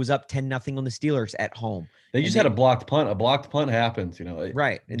team who was up 10-0 on the Steelers at home. They just had a blocked punt. A blocked punt happens,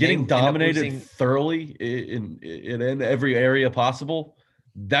 right. And getting dominated thoroughly in every area possible.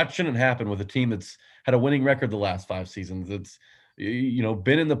 That shouldn't happen with a team that's had a winning record the last 5 seasons. It's,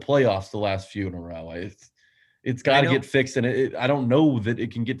 been in the playoffs the last few in a row. It's got to get fixed, and I don't know that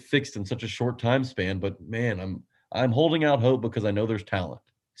it can get fixed in such a short time span. But man, I'm holding out hope because I know there's talent.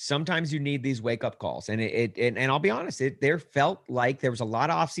 Sometimes you need these wake up calls, and and I'll be honest, there felt like there was a lot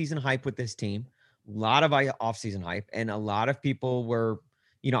of offseason hype with this team, a lot of offseason hype, and a lot of people were,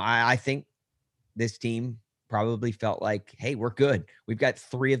 I think this team probably felt like, hey, we're good. We've got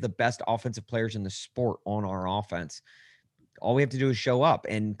 3 of the best offensive players in the sport on our offense. All we have to do is show up.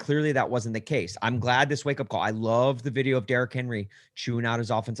 And clearly that wasn't the case. I'm glad this wake-up call. I love the video of Derrick Henry chewing out his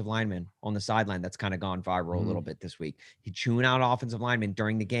offensive lineman on the sideline. That's kind of gone viral a little bit this week. He chewing out offensive linemen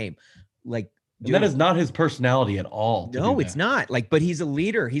during the game. Like, dude, that is not his personality at all. No, it's not. Like, but he's a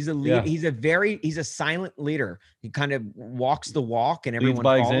leader. He's a leader. Yeah. He's a silent leader. He kind of walks the walk and everyone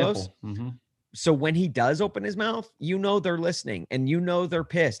follows. Mm-hmm. So when he does open his mouth, they're listening and they're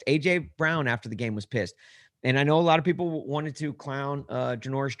pissed. AJ Brown after the game was pissed. And I know a lot of people wanted to clown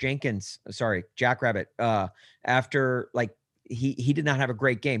Janoris Jenkins, Jackrabbit, after he did not have a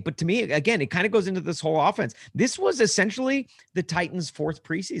great game. But to me, again, it kind of goes into this whole offense. This was essentially the Titans' 4th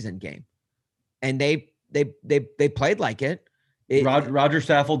preseason game, and they played like it. Roger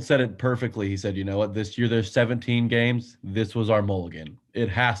Saffold said it perfectly. He said, "You know what? This year there's 17 games. This was our mulligan. It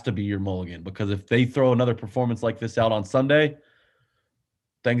has to be your mulligan because if they throw another performance like this out on Sunday,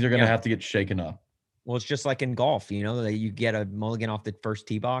 things are going to have to get shaken up." Well, it's just like in golf, you get a mulligan off the first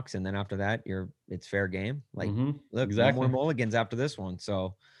tee box, and then after that, it's fair game. Like, look, exactly. No more mulligans after this one.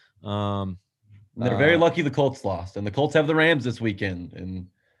 So, they're very lucky the Colts lost, and the Colts have the Rams this weekend. And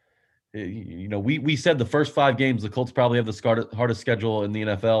we said the first 5 games, the Colts probably have the hardest schedule in the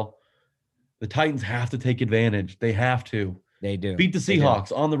NFL. The Titans have to take advantage. They have to. They do. Beat the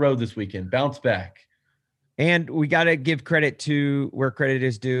Seahawks on the road this weekend. Bounce back. And we got to give credit to where credit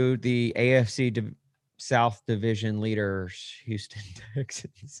is due. The AFC South Division leaders, Houston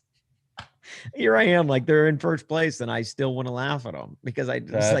Texans. Here I am, like they're in first place, and I still want to laugh at them because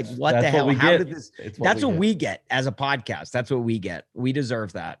it's like, what the hell? How did this? That's what we get as a podcast. That's what we get. We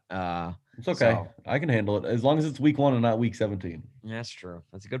deserve that. It's okay. So, I can handle it as long as it's week 1 and not week 17. That's true.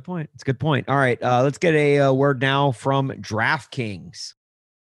 That's a good point. It's a good point. All right, let's get a word now from DraftKings.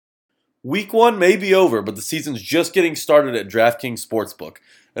 Week 1 may be over, but the season's just getting started at DraftKings Sportsbook,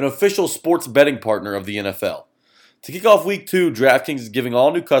 an official sports betting partner of the NFL. To kick off Week 2, DraftKings is giving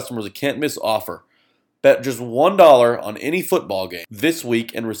all new customers a can't-miss offer. Bet just $1 on any football game this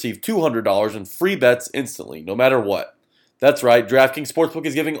week and receive $200 in free bets instantly, no matter what. That's right, DraftKings Sportsbook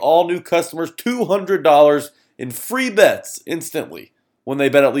is giving all new customers $200 in free bets instantly when they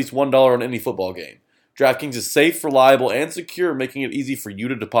bet at least $1 on any football game. DraftKings is safe, reliable, and secure, making it easy for you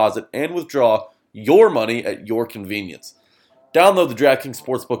to deposit and withdraw your money at your convenience. Download the DraftKings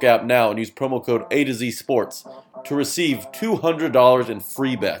Sportsbook app now and use promo code A to Z Sports to receive $200 in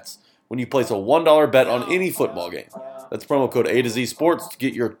free bets. when you place a $1 bet on any football game. That's promo code A to Z Sports to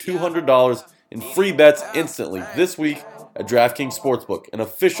get your $200 in free bets instantly this week at DraftKings Sportsbook, an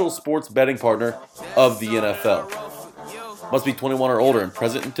official sports betting partner of the NFL. Must be 21 or older and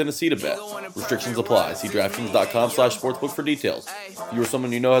present in Tennessee to bet. Restrictions apply. See DraftKings.com/sportsbook for details. If you or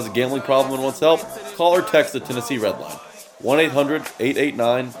someone you know has a gambling problem and wants help, call or text the Tennessee Red Line,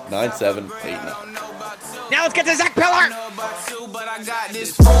 1-800-889-9789. Now let's get to Zach Pillar. But I got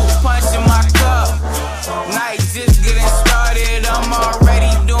this punch in my cup. Night just getting started. I'm already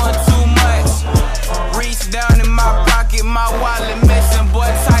doing too much. Reach down in my pocket, my wallet missing,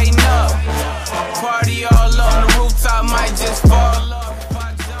 boy, tighten up. Party all on the rooftop, might just fall off if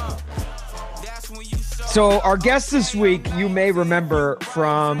I jump. That's when you show. So our guest this week, you may remember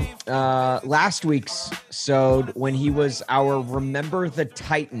from last week's episode when he was our Remember the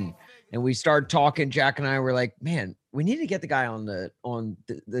Titan. And we started talking, Jack and I were like, man, we need to get the guy on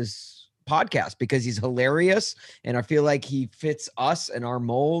this podcast because he's hilarious. And I feel like he fits us and our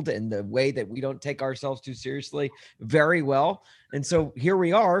mold and the way that we don't take ourselves too seriously very well. And so here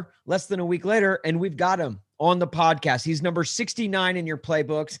we are less than a week later, and we've got him on the podcast. He's number 69 in your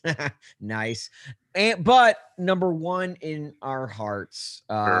playbooks. Nice. But number 1 in our hearts.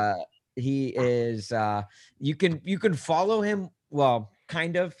 He is, you can follow him. Well,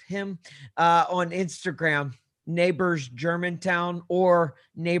 kind of him on Instagram, Neighbors Germantown or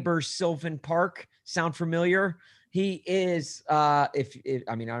Neighbors Sylvan Park. Sound familiar? He is I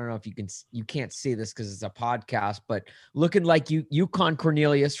don't know if you can't see this because it's a podcast, but looking like Yukon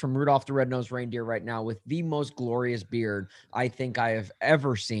Cornelius from Rudolph the Red-Nosed Reindeer right now with the most glorious beard I think I have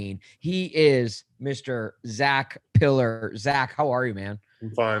ever seen. He is Mr. Zach Pillar. Zach, how are you, man?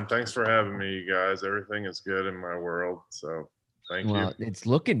 I'm fine. Thanks for having me, you guys. Everything is good in my world, so thank you. It's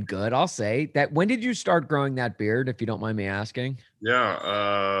looking good, I'll say. That. When did you start growing that beard, if you don't mind me asking?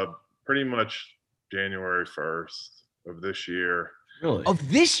 Yeah, pretty much January 1st of this year. Really?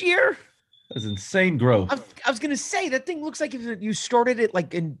 Of this year? That's insane growth. I was going to say, that thing looks like if you started it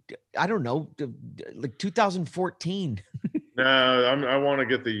like in, I don't know, like 2014. No, I want to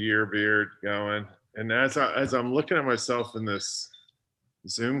get the year beard going. And as I'm looking at myself in this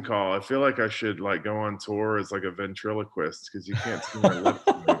Zoom call, I feel like I should like go on tour as like a ventriloquist because you can't see my lips.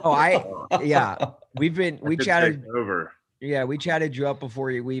 We chatted over. Yeah, we chatted you up before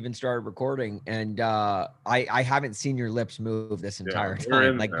we even started recording, and I haven't seen your lips move this entire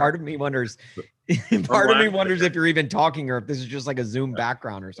time. Like, part of me wonders if you're even talking or if this is just like a Zoom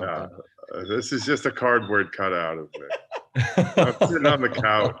background or something. This is just a cardboard cutout of me. I'm sitting on the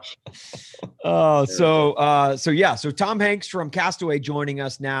couch. So Tom Hanks from Castaway joining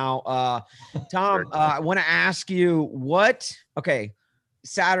us now. Tom, I want to ask you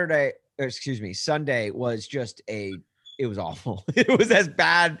Sunday was just it was awful. It was as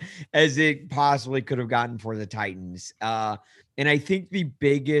bad as it possibly could have gotten for the Titans. And I think the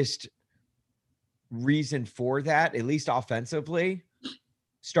biggest reason for that, at least offensively,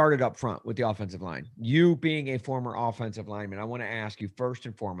 started up front with the offensive line. You being a former offensive lineman, I want to ask you first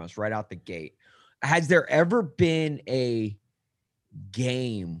and foremost, right out the gate, has there ever been a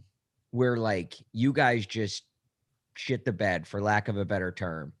game where like you guys just shit the bed, for lack of a better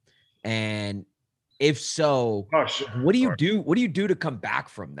term? And if so, what do you do? What do you do to come back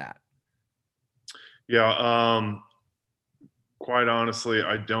from that? Yeah. Quite honestly,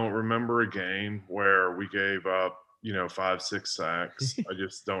 I don't remember a game where we gave up, 5-6 sacks. I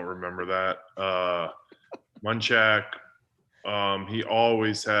just don't remember that. Munchak, he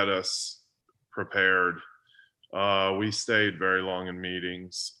always had us prepared. We stayed very long in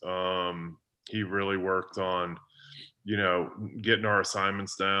meetings. He really worked on, getting our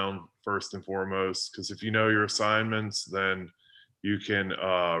assignments down first and foremost, because if you know your assignments, then you can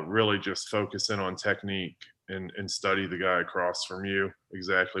really just focus in on technique and study the guy across from you,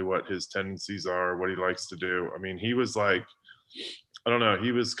 exactly what his tendencies are, what he likes to do. I mean, he was like, I don't know,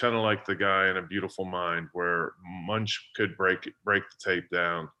 he was kind of like the guy in A Beautiful Mind, where Munch could break the tape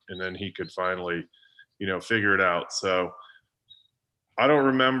down and then he could finally, figure it out. So I don't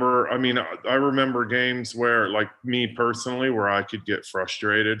remember. I mean, I remember games where, like me personally, where I could get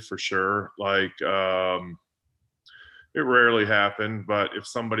frustrated for sure. Like, it rarely happened, but if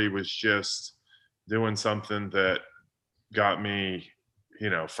somebody was just doing something that got me,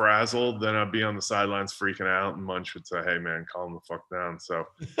 frazzled, then I'd be on the sidelines freaking out, and Munch would say, "Hey man, calm the fuck down." So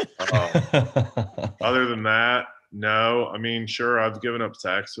other than that, no. I mean, sure, I've given up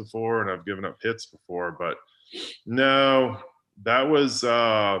sacks before and I've given up hits before, but no, that was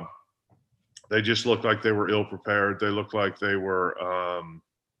they just looked like they were ill prepared. They looked like they were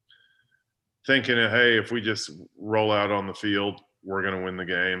thinking, hey, if we just roll out on the field, were going to win the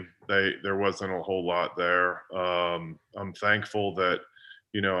game. There wasn't a whole lot there. I'm thankful that,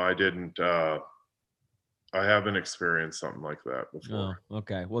 I haven't experienced something like that before. Oh,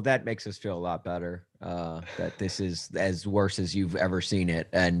 okay. Well, that makes us feel a lot better that this is as worse as you've ever seen it.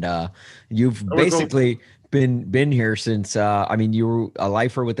 And you've basically been here since, you were a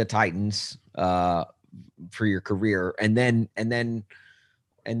lifer with the Titans for your career. And then,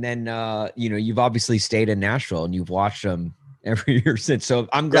 you've obviously stayed in Nashville and you've watched them every year since. So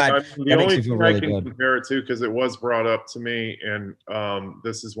I'm glad the only thing I can compare it to, because it was brought up to me, and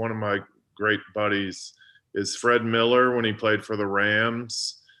this is one of my great buddies, is Fred Miller when he played for the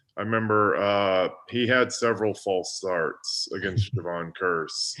Rams. I remember he had several false starts against Javon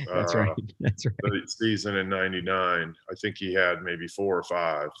Curse. That's right. The season in '99, I think he had maybe 4 or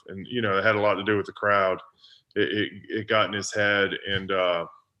 5, and it had a lot to do with the crowd. It got in his head, and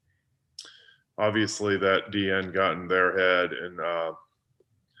obviously that DN got in their head, and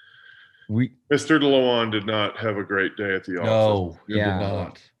Mr. DeLewan did not have a great day at the office. No, he did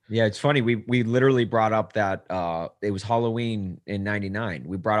not. Yeah, it's funny. We literally brought up that it was Halloween in '99.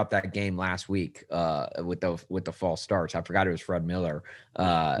 We brought up that game last week with the false starts. I forgot it was Fred Miller.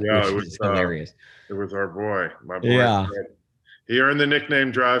 It was hilarious. It was our boy, my boy. Yeah, he earned the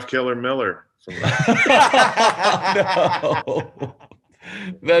nickname Drive Killer Miller. No,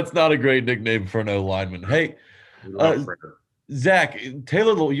 that's not a great nickname for an O lineman. Hey, Zach,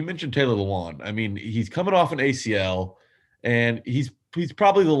 you mentioned Taylor Lewan. I mean, he's coming off an ACL, and he's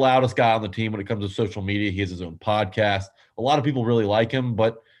probably the loudest guy on the team when it comes to social media. He has his own podcast. A lot of people really like him,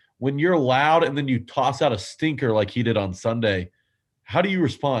 but when you're loud and then you toss out a stinker like he did on Sunday, how do you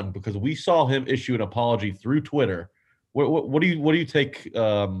respond? Because we saw him issue an apology through Twitter. What do you take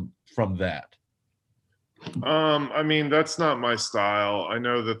from that? That's not my style. I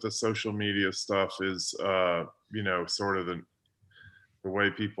know that the social media stuff is, sort of the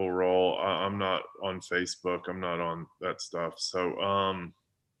way people roll. I'm not on Facebook. I'm not on that stuff. So,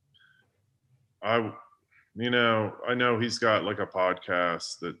 I know he's got like a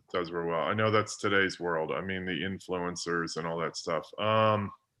podcast that does very well. I know that's today's world. I mean, the influencers and all that stuff.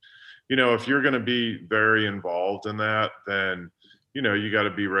 If you're going to be very involved in that, then, you got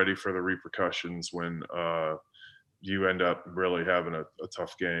to be ready for the repercussions when, you end up really having a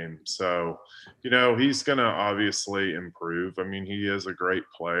tough game. So, he's going to obviously improve. I mean, he is a great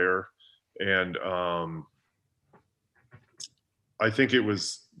player. And I think it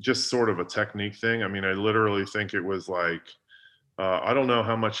was just sort of a technique thing. I mean, I literally think it was like, I don't know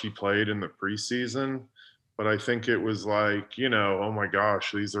how much he played in the preseason, but I think it was like, oh my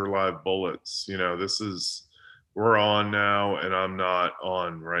gosh, these are live bullets. We're on now and I'm not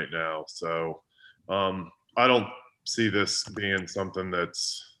on right now. So I don't see this being something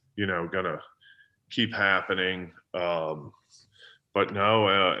that's gonna keep happening, but no,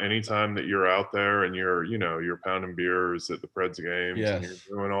 anytime that you're out there and you're pounding beers at the Preds games, yes, and you're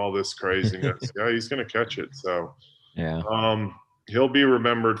doing all this craziness, yeah, he's gonna catch it. So yeah, he'll be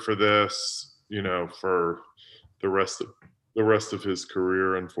remembered for this, for the rest of his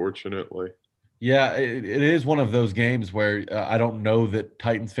career, unfortunately. Yeah, it is one of those games where I don't know that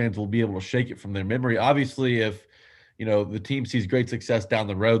Titans fans will be able to shake it from their memory. Obviously, if the team sees great success down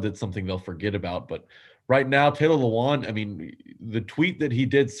the road, that's something they'll forget about. But right now, Taylor Lewan, I mean, the tweet that he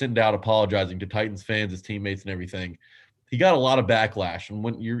did send out apologizing to Titans fans, his teammates and everything, he got a lot of backlash. And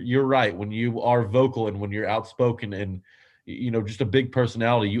when you're right, when you are vocal and when you're outspoken and, just a big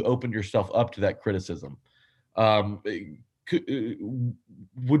personality, you open yourself up to that criticism.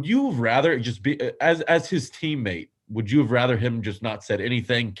 Would you have rather just be as his teammate? Would you have rather him just not said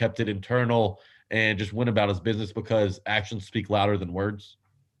anything, kept it internal, and just went about his business because actions speak louder than words?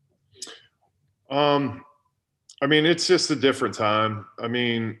 It's just a different time. I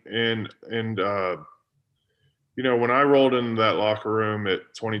mean, when I rolled into that locker room at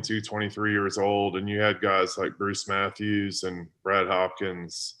 22, 23 years old, and you had guys like Bruce Matthews and Brad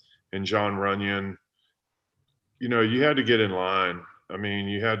Hopkins and John Runyon, you had to get in line. I mean,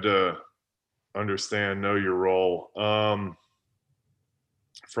 you had to understand, know your role.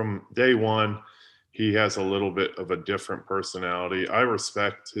 From day one, he has a little bit of a different personality. I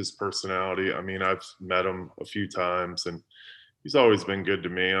respect his personality. I mean, I've met him a few times, and he's always been good to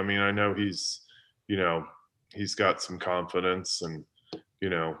me. I mean, I know he's got some confidence, and,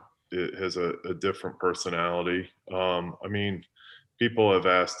 it has a different personality. People have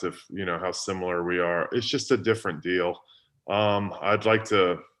asked if, how similar we are. It's just a different deal. I'd like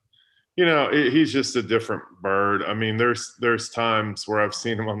to, he's just a different bird. I mean, there's times where I've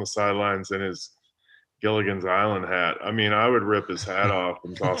seen him on the sidelines in his Gilligan's Island hat. I mean, I would rip his hat off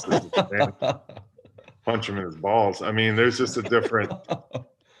and toss it to the fan. punch him in his balls. I mean, there's just a different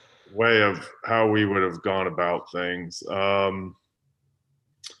way of how we would have gone about things.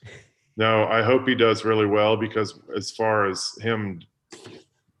 No, I hope he does really well, because as far as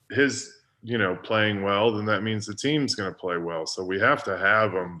his playing well, then that means the team's going to play well. So we have to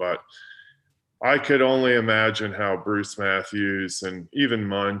have him. But I could only imagine how Bruce Matthews and even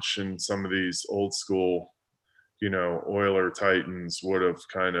Munch and some of these old school, Oiler Titans would have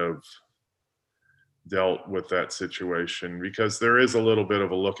kind of dealt with that situation, because there is a little bit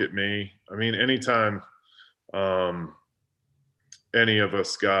of a look at me. I mean, anytime any of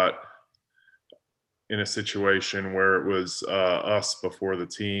us got in a situation where it was us before the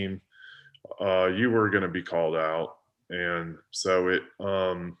team, you were going to be called out. And so it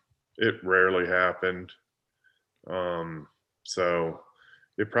rarely happened. So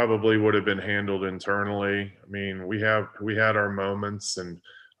it probably would have been handled internally. I mean, we had our moments, and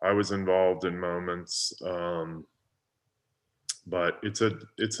I was involved in moments. But it's a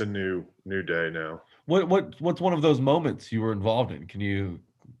new day now. What's one of those moments you were involved in? Can you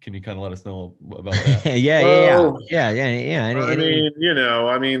kind of let us know about that? Yeah.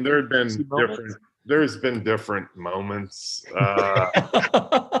 I mean, there's been different moments.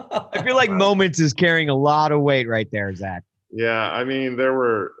 I feel like moments is carrying a lot of weight right there, Zach. Yeah, I mean, I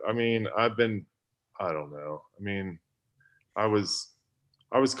don't know. I mean, I was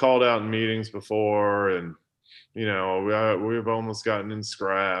called out in meetings before, and we've almost gotten in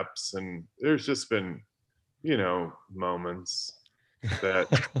scraps, and there's just been moments that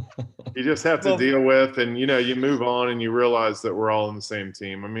you just have to deal with, and you move on, and you realize that we're all in the same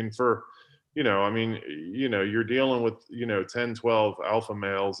team. I mean, you're dealing with 10, 12 alpha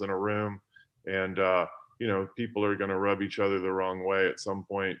males in a room, and people are going to rub each other the wrong way at some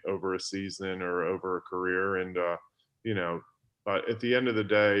point over a season or over a career, and but at the end of the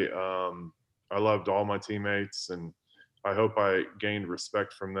day, I loved all my teammates, and I hope I gained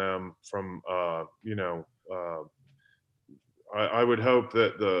respect from them. I would hope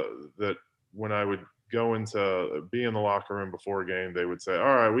that when I would go be in the locker room before a game, they would say,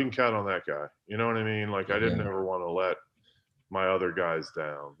 all right, we can count on that guy. You know what I mean? Like, I didn't ever want to let my other guys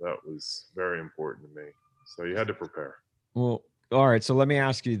down. That was very important to me. So you had to prepare. Well, all right. So let me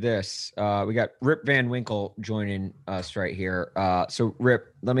ask you this. We got Rip Van Winkle joining us right here. So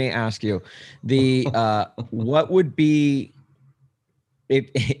Rip, let me ask you what would be,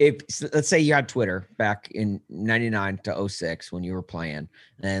 if let's say you had Twitter back in 99 to 06 when you were playing,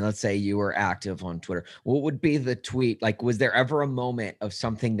 and let's say you were active on Twitter, what would be the tweet? Like, was there ever a moment of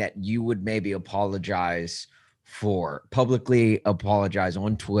something that you would maybe publicly apologize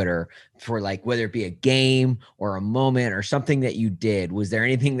on Twitter for, like, whether it be a game or a moment or something that you did? Was there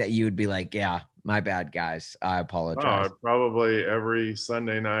anything that you would be like, yeah, my bad, guys, I apologize? Probably every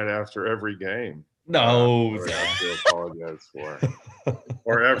Sunday night after every game. No, I have to apologize for,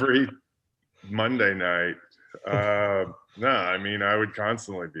 or every Monday night. No, I mean, I would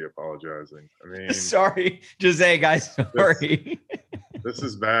constantly be apologizing. I mean, sorry, Jose, guys, sorry. This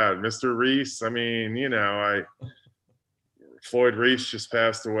is bad, Mr. Reese. I mean, Floyd Reese just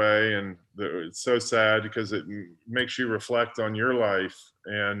passed away, and it's so sad because it makes you reflect on your life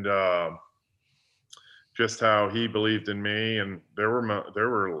and just how he believed in me. And there were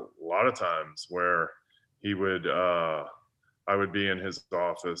a lot of times where I would be in his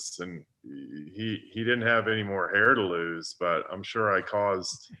office, and he didn't have any more hair to lose, but I'm sure I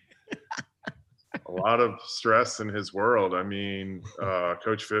caused a lot of stress in his world. I mean,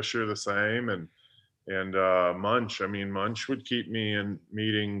 Coach Fisher the same, and Munch. I mean, Munch would keep me in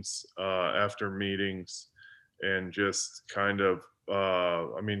meetings after meetings, and just kind of.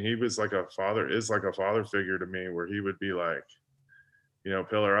 I mean, he was like a father figure to me, where he would be like,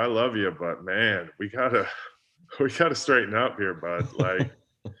 Pillar, I love you, but man, we gotta straighten up here, bud.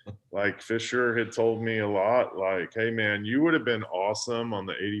 Like Fisher had told me a lot, like, hey man, you would have been awesome on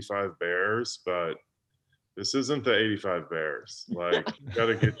the 85 Bears, but this isn't the 85 Bears. Like, you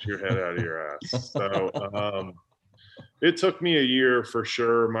gotta get your head out of your ass. So it took me a year for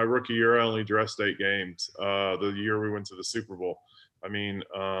sure. My rookie year, I only dressed 8 games. The year we went to the Super Bowl. I mean,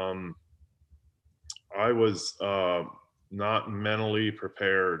 I was not mentally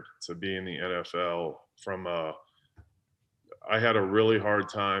prepared to be in the NFL I had a really hard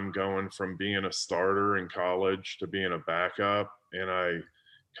time going from being a starter in college to being a backup. And I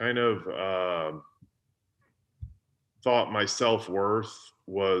kind of thought my self-worth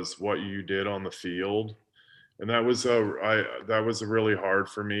was what you did on the field. And that was really hard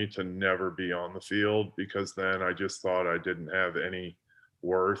for me to never be on the field, because then I just thought I didn't have any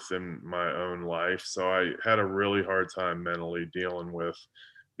worth in my own life. So I had a really hard time mentally dealing with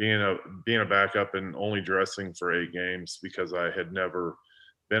being a backup and only dressing for 8 games because I had never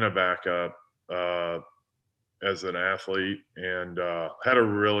been a backup as an athlete, and had a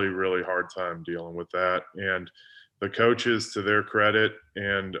really, really hard time dealing with that. And the coaches, to their credit,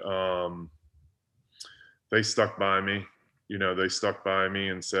 and they stuck by me. They stuck by me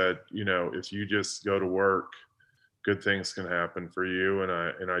and said, if you just go to work, good things can happen for you.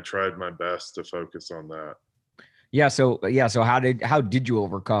 And I tried my best to focus on that. Yeah. So how did you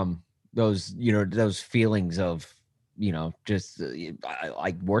overcome those, those feelings of, just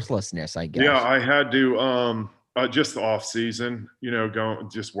like worthlessness, I guess? Yeah, I had to, just the off season, go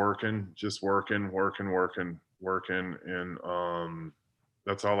just working. And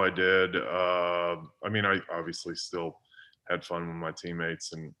that's all I did. I mean, I obviously still had fun with my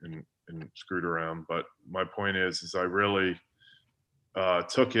teammates and screwed around. But my point is I really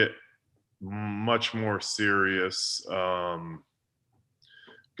took it much more serious,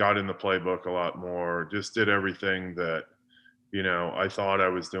 got in the playbook a lot more, just did everything that, I thought I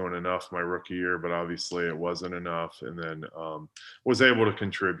was doing enough my rookie year, but obviously it wasn't enough. And then was able to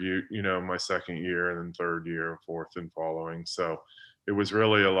contribute, my second year and then third year, fourth and following. So it was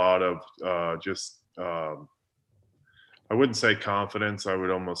really a lot of I wouldn't say confidence. I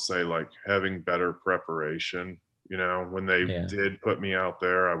would almost say like having better preparation. When they did put me out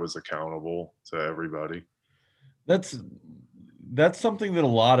there, I was accountable to everybody. That's something that a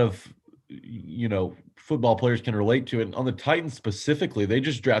lot of, football players can relate to. And on the Titans specifically, they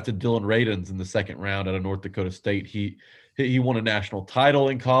just drafted Dylan Radins in the second round out of North Dakota State. He won a national title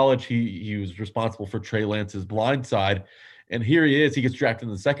in college. He was responsible for Trey Lance's blindside. And here he is. He gets drafted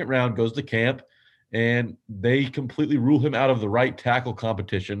in the second round, goes to camp, and they completely rule him out of the right tackle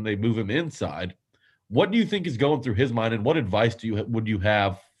competition. They move him inside. What do you think is going through his mind, and what advice would you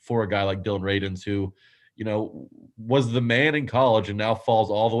have for a guy like Dylan Radins who, was the man in college and now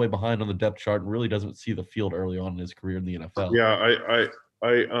falls all the way behind on the depth chart and really doesn't see the field early on in his career in the NFL? Yeah,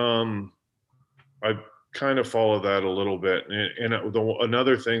 I kind of follow that a little bit. And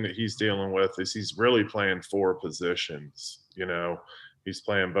another thing that he's dealing with is he's really playing 4 positions. He's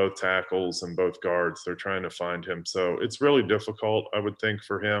playing both tackles and both guards. They're trying to find him. So it's really difficult, I would think,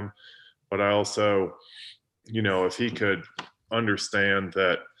 for him. But I also, if he could understand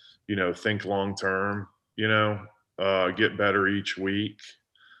that, think long term, get better each week,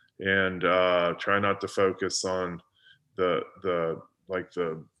 and try not to focus on the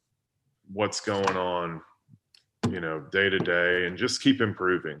what's going on, day to day, and just keep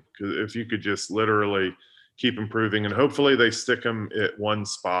improving. Because if you could just literally keep improving, and hopefully they stick him at one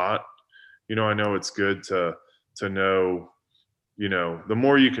spot. I know it's good to know, the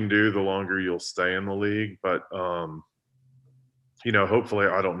more you can do, the longer you'll stay in the league. But hopefully,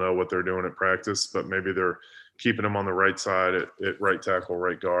 I don't know what they're doing at practice, but maybe they're keeping him on the right side at right tackle,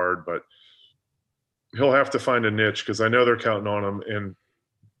 right guard. But he'll have to find a niche, because I know they're counting on him. And,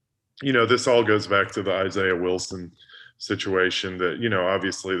 this all goes back to the Isaiah Wilson situation that,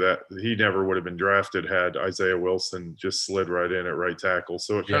 obviously that he never would have been drafted had Isaiah Wilson just slid right in at right tackle.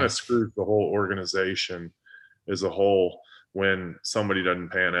 So it kind of screws the whole organization as a whole when somebody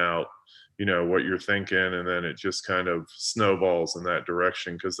doesn't pan out, what you're thinking, and then it just kind of snowballs in that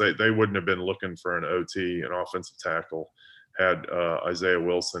direction, because they wouldn't have been looking for an OT, an offensive tackle, had Isaiah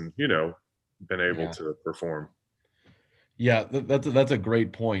Wilson, been able to perform. Yeah, that's a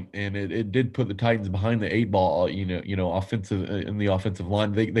great point, and it did put the Titans behind the 8 ball. Offensive in the offensive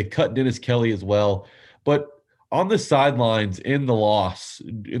line. They cut Dennis Kelly as well, but on the sidelines in the loss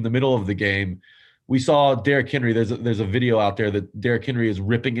in the middle of the game, we saw Derrick Henry. There's a video out there that Derrick Henry is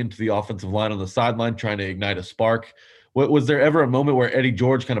ripping into the offensive line on the sideline, trying to ignite a spark. Was there ever a moment where Eddie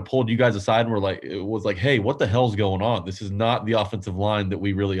George kind of pulled you guys aside and was like, hey, what the hell's going on? This is not the offensive line that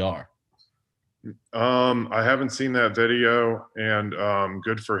we really are. I haven't seen that video, and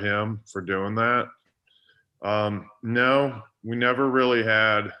good for him for doing that. No, we never really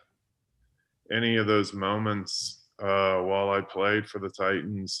had any of those moments while I played for the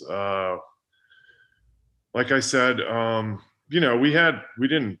Titans. Like I said, we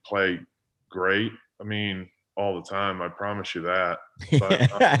didn't play great. I mean, all the time, I promise you that.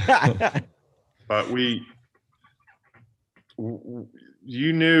 But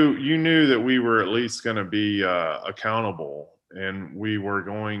you knew that we were at least going to be accountable, and we were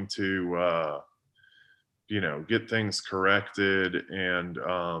going to, get things corrected. And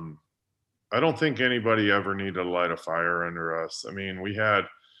I don't think anybody ever needed to light a fire under us. I mean, we had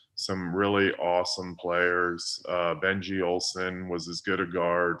some really awesome players. Benji Olsen was as good a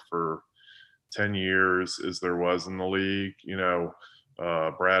guard for 10 years as there was in the league.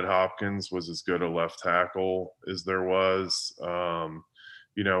 Brad Hopkins was as good a left tackle as there was.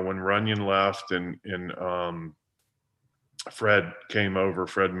 when Runyon left and Fred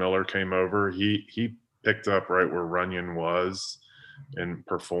Miller came over, he picked up right where Runyon was and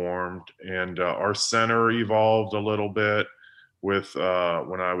performed. And our center evolved a little bit with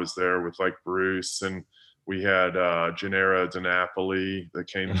when I was there with like Bruce, and we had Gennaro DiNapoli that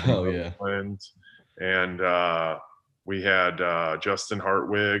came from Oakland, and we had Justin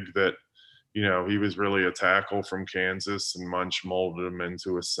Hartwig that, he was really a tackle from Kansas, and Munch molded him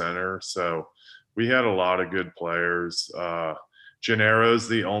into a center. So we had a lot of good players. Gennaro's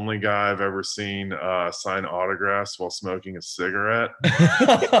the only guy I've ever seen sign autographs while smoking a cigarette.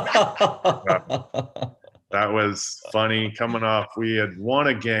 That was funny. Coming off, we had won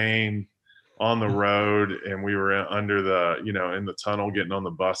a game on the road, and we were under the, in the tunnel getting on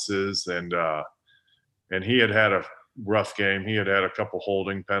the buses, and he had a rough game. He had a couple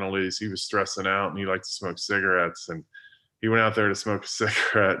holding penalties. He was stressing out, and he liked to smoke cigarettes, and he went out there to smoke a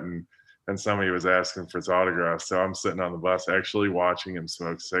cigarette, and somebody was asking for his autograph. So I'm sitting on the bus actually watching him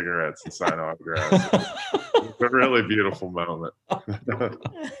smoke cigarettes and sign autographs. It's a really beautiful moment.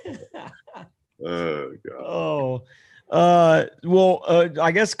 Oh, God. Well,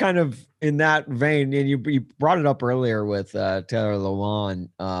 I guess kind of in that vein, and you brought it up earlier with Taylor Lewan.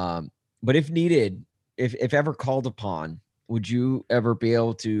 But if needed, if ever called upon, would you ever be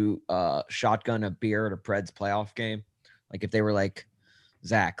able to shotgun a beer at a Preds playoff game? Like if they were like,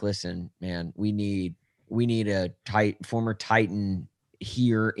 Zach, listen, man, we need a former Titan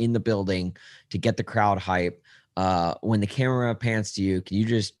here in the building to get the crowd hype. When the camera pans to you, can you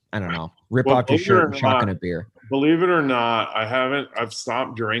just, I don't know, rip off your shirt and shotgun a beer? Believe it or not, I've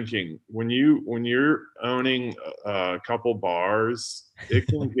stopped drinking. When you're owning a couple bars, it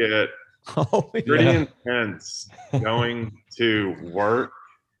can get pretty intense going to work.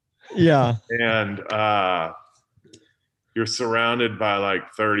 Yeah. And you're surrounded by like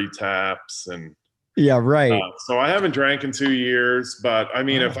 30 taps and yeah, right. So I haven't drank in 2 years, but I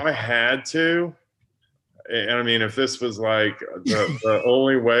mean, if I had to, and I mean, if this was like the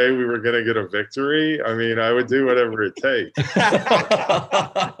only way we were going to get a victory, I mean, I would do whatever it takes.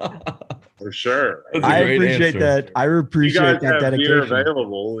 For sure. I appreciate that. I appreciate that dedication. Beer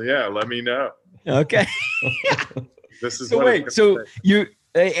available. Yeah, let me know. Okay. This is so wait. So you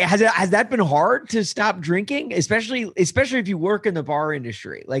has that been hard to stop drinking, especially if you work in the bar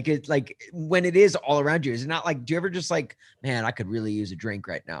industry? Like it's like when it is all around you. Is it not like? Do you ever just like, man, I could really use a drink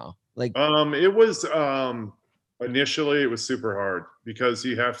right now? Like, it was initially it was super hard because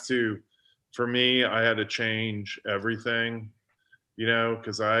you have to. For me, I had to change everything,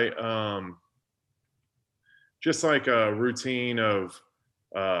 because I just like a routine of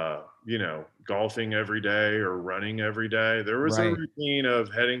golfing every day or running every day. There was a routine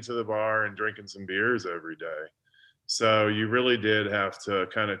of heading to the bar and drinking some beers every day. So you really did have to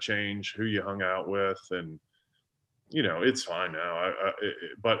kind of change who you hung out with, and it's fine now.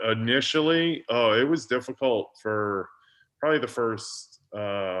 But initially, it was difficult for probably the first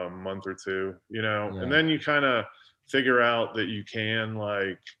month or two, and then you kind of figure out that you can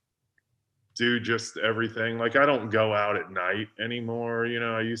like do just everything. Like I don't go out at night anymore.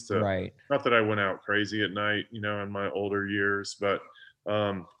 I used to, not that I went out crazy at night, in my older years, but,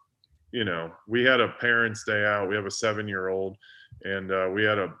 we had a parents' day out. We have a 7-year-old, and we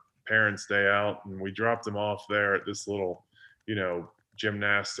had a parents' day out, and we dropped him off there at this little,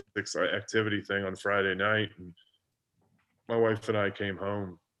 gymnastics activity thing on Friday night. And my wife and I came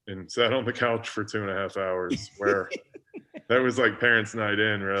home and sat on the couch for 2.5 hours where that was like parents' night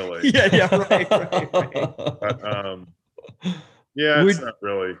in, really. Yeah, right. But, it's not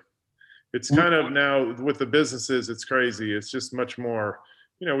really. It's kind of now with the businesses, it's crazy. It's just much more,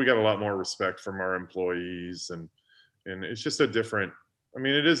 we got a lot more respect from our employees, and it's just a different,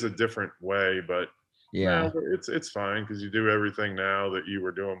 it is a different way, but it's fine because you do everything now that you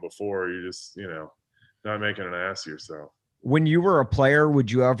were doing before. You just, not making an ass of yourself. When you were a player, would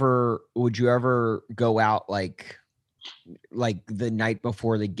you ever go out like the night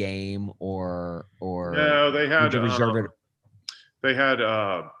before the game or no? They had they had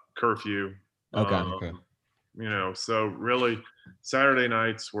curfew. Okay. So really Saturday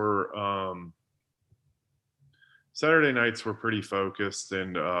nights were pretty focused,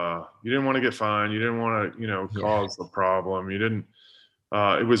 and you didn't want to get fined. You didn't want to cause a problem. You didn't.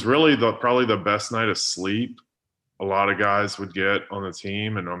 It was really probably the best night of sleep a lot of guys would get on the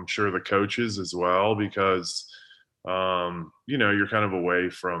team, and I'm sure the coaches as well, because you're kind of away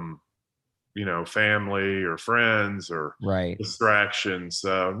from family or friends or distractions.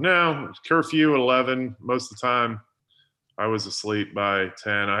 So no, curfew at 11. Most of the time I was asleep by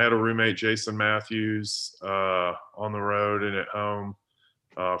 10. I had a roommate, Jason Matthews, on the road and at home.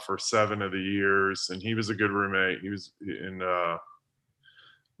 for 7 of the years, and he was a good roommate. He was in.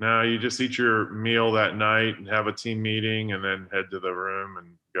 Now you just eat your meal that night and have a team meeting, and then head to the room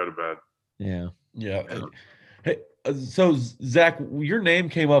and go to bed. Yeah. Yeah. Hey, so Zach, your name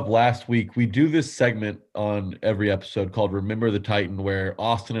came up last week. We do this segment on every episode called Remember the Titan, where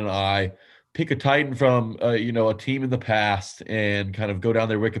Austin and I pick a Titan from, a team in the past and kind of go down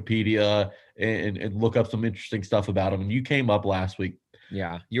their Wikipedia and look up some interesting stuff about them. And you came up last week.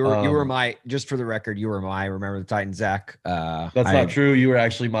 Yeah, you were my, just for the record, you were my Remember the Titan, Zach. That's not true. You were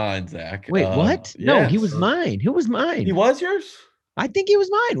actually mine, Zach. Wait, what? No, yes. he was mine. Who was mine? He was yours? I think he was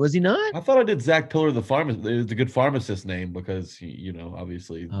mine. Was he not? I thought I did Zach Pillar the pharmacist. It was a good pharmacist name because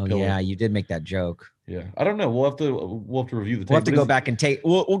obviously. Oh Pillar. yeah, you did make that joke. Yeah, I don't know. We'll have to review the tape. We'll have to go back and tape.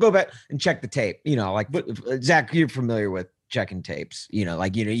 We'll go back and check the tape. But Zach, you're familiar with checking tapes. You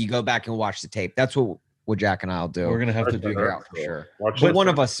go back and watch the tape. That's what Jack and I'll do. We're gonna have to do that for sure. But one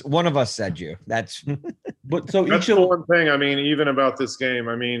of us said you. That's. But so that's the one thing. I mean, even about this game.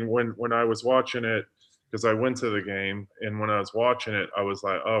 I mean, when I was watching it, because I went to the game, and when I was watching it, I was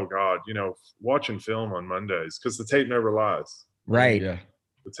like, oh God, watching film on Mondays, because the tape never lies. Right. Yeah.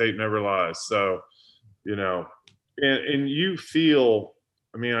 The tape never lies. So, and you feel.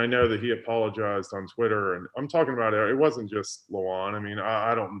 I mean, I know that he apologized on Twitter, and I'm talking about it. It wasn't just Lewan. I mean,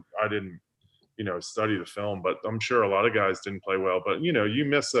 I didn't. Study the film, but I'm sure a lot of guys didn't play well. But you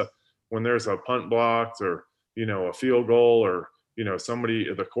miss when there's a punt blocked, or a field goal, or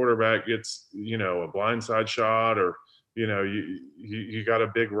the quarterback gets a blindside shot, or you got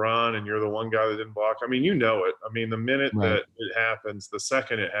a big run and you're the one guy that didn't block. I mean, it. I mean, the minute that it happens, the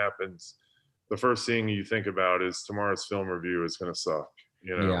second it happens, the first thing you think about is tomorrow's film review is going to suck.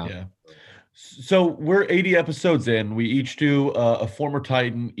 Yeah. So we're 80 episodes in. We each do a former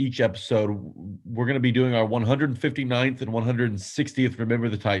Titan each episode. We're going to be doing our 159th and 160th Remember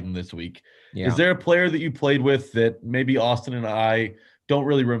the Titan this week. Yeah. Is there a player that you played with that maybe Austin and I don't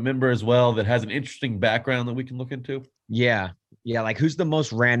really remember as well, that has an interesting background that we can look into? Yeah. Like, who's the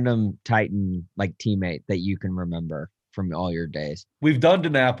most random Titan teammate that you can remember from all your days? We've done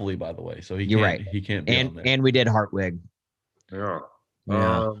DiNapoli, by the way, so he can't be on there. And we did Hartwig. Yeah.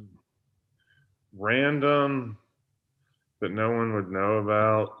 Yeah. Random that no one would know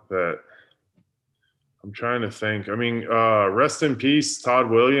about, that I'm trying to think. I mean, rest in peace, Todd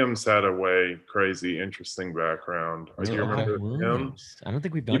Williams had a way crazy, interesting background. Do you remember him? I don't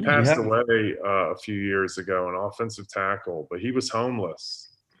think we've done. He passed away a few years ago, an offensive tackle, but he was homeless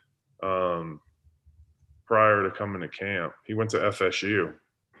prior to coming to camp. He went to FSU.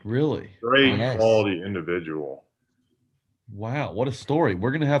 Really? Great quality individual. Wow, what a story.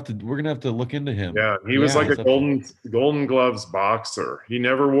 We're gonna have to look into him. Yeah, he was like a golden gloves boxer. He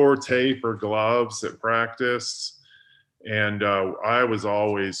never wore tape or gloves at practice. And I was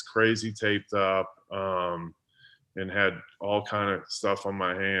always crazy taped up and had all kind of stuff on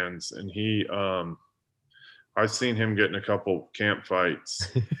my hands. And I've seen him get in a couple camp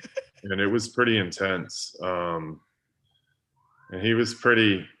fights and it was pretty intense. And he was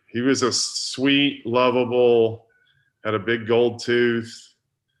a sweet, lovable, had a big gold tooth,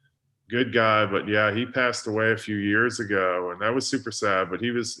 good guy. But yeah, he passed away a few years ago, and that was super sad. But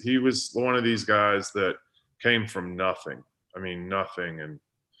he was one of these guys that came from nothing. I mean, nothing. And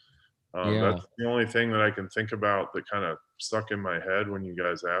that's the only thing that I can think about that kind of stuck in my head when you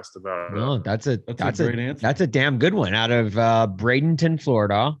guys asked about it. No, that's a great answer. That's a damn good one out of Bradenton,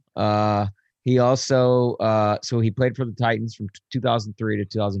 Florida. He also so he played for the Titans from 2003 to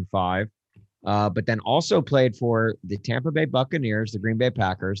 2005. But then also played for the Tampa Bay Buccaneers, the Green Bay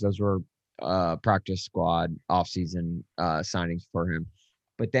Packers. Those were practice squad offseason signings for him.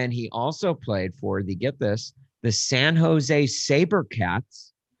 But then he also played for the San Jose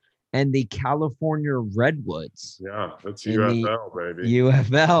SaberCats and the California Redwoods. Yeah, that's UFL, baby.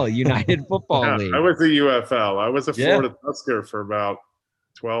 UFL, United Football League. I was a UFL. I was a Florida Tusker for about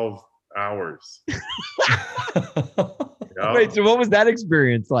 12 hours. Yeah. Wait, so what was that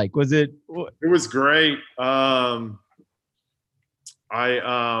experience like? Was it? It was great. I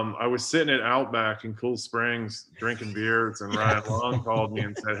was sitting at Outback in Cool Springs drinking beers, and Ryan Long called me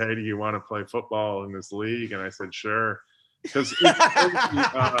and said, "Hey, do you want to play football in this league?" And I said, "Sure," because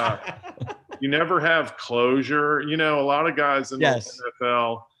you never have closure. A lot of guys in the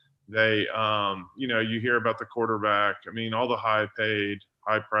NFL, they, you hear about the quarterback. I mean, all the high-paid,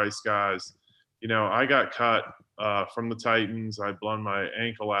 high-priced guys. I got cut from the Titans. I'd blown my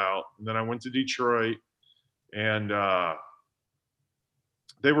ankle out. And then I went to Detroit, and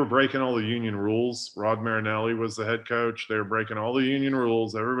they were breaking all the union rules. Rod Marinelli was the head coach. They were breaking all the union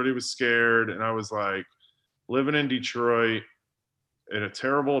rules. Everybody was scared. And I was like living in Detroit in a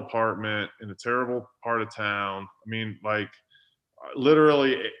terrible apartment in a terrible part of town. I mean, like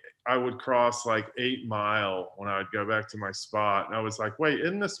literally I would cross like 8 Mile when I would go back to my spot. And I was like, wait,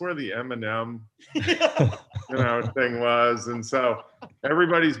 isn't this where the M&M, thing was? And so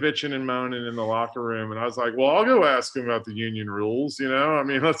everybody's bitching and moaning in the locker room. And I was like, well, I'll go ask them about the union rules. I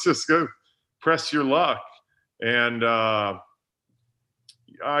mean, let's just go press your luck. And I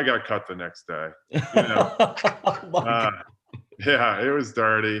got cut the next day. Yeah, it was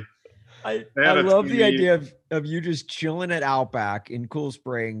dirty. I love the idea of you just chilling at Outback in Cool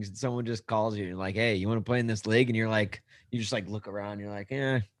Springs and someone just calls you and like, hey, you want to play in this league? And you're like, you just like look around. And you're like,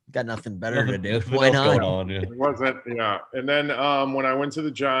 got nothing better to do. Why not? It wasn't, yeah. And then when I went to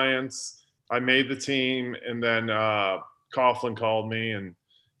the Giants, I made the team. And then Coughlin called me, and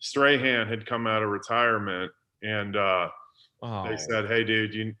Strahan had come out of retirement. And they said, hey,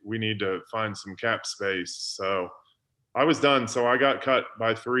 dude, we need to find some cap space. So I was done. So I got cut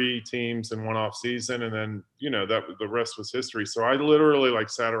by 3 teams in one off season. And then, that the rest was history. So I literally like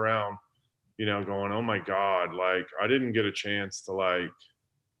sat around, going, oh my God, like I didn't get a chance to like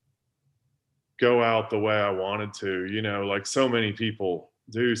go out the way I wanted to, like so many people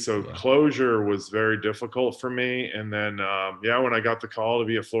do. So closure was very difficult for me. And then, when I got the call to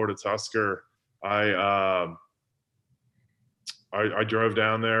be a Florida Tusker, I drove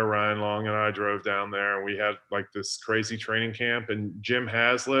down there. Ryan Long and I drove down there, and we had like this crazy training camp. And Jim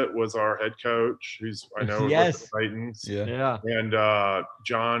Haslett was our head coach, who's I know with the Titans. Yeah. And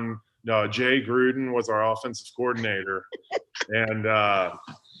Jay Gruden was our offensive coordinator. And I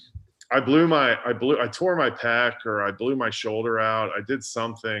tore my pec, or I blew my shoulder out. I did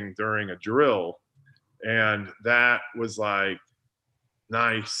something during a drill, and that was like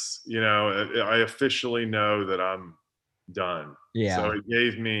nice. I officially know that I'm done. Yeah. So it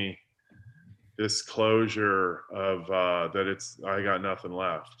gave me this closure of that I got nothing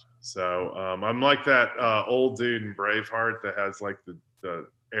left. So I'm like that old dude in Braveheart that has like the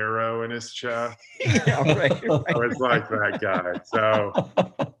arrow in his chest. Right. I was like that guy. So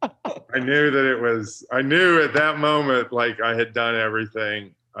I knew at that moment, like I had done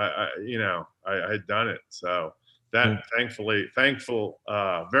everything. I had done it. So that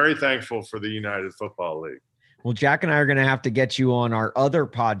very thankful for the United Football League. Well, Jack and I are going to have to get you on our other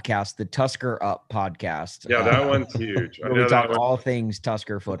podcast, the Tusker Up podcast. Yeah, that one's huge. We talk all things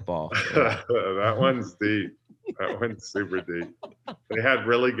Tusker football. That one's deep. That one's super deep. They had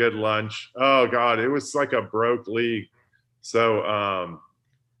really good lunch. Oh God, it was like a broke league. So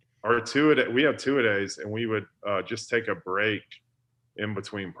we have 2-a-days, and we would just take a break in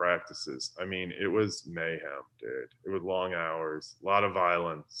between practices. I mean, it was mayhem, dude. It was long hours, a lot of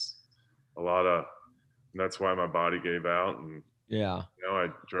violence, and that's why my body gave out. And I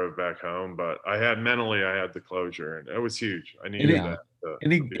drove back home, but I had the closure, and it was huge. I needed that.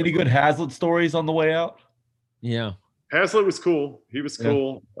 Any good Haslett stories on the way out? Yeah. Haslett was cool. He was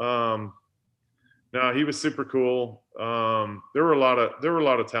cool. No, he was super cool. There were a lot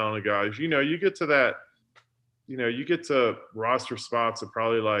of talented guys. You get to that, you get to roster spots of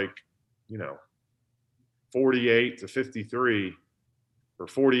probably like, 48 to 53 or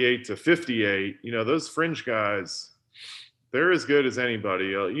 48 to 58. Those fringe guys, they're as good as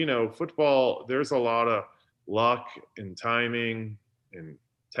anybody. Football, there's a lot of luck and timing and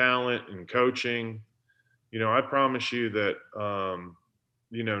talent and coaching. I promise you that,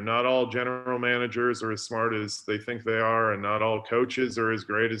 not all general managers are as smart as they think they are, and not all coaches are as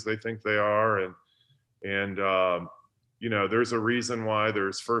great as they think they are. And there's a reason why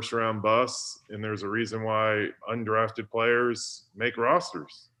there's first round busts, and there's a reason why undrafted players make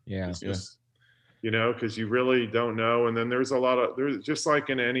rosters. Yeah. It's just, because you really don't know. And then there's just like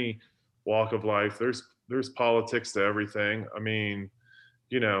in any walk of life, there's politics to everything. I mean,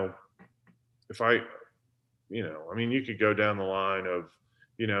 you could go down the line of,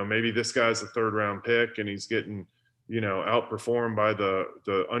 maybe this guy's a 3rd round pick and he's getting, outperformed by the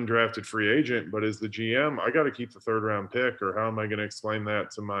undrafted free agent, but as the GM, I got to keep the 3rd round pick, or how am I going to explain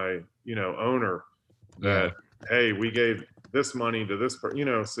that to my, owner that, hey, we gave this money to this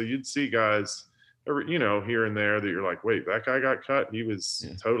person, so you'd see guys, here and there that you're like, wait, that guy got cut. He was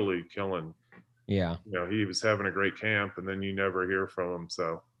totally killing. Yeah. He was having a great camp, and then you never hear from him.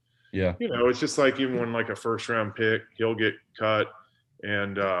 So, yeah, it's just like even when like a 1st round pick, he'll get cut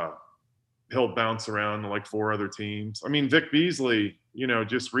and he'll bounce around to like 4 other teams. I mean, Vic Beasley,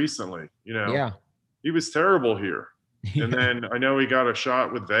 just recently, he was terrible here. And then I know he got a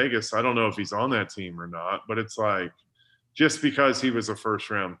shot with Vegas. I don't know if he's on that team or not, but it's like, just because he was a 1st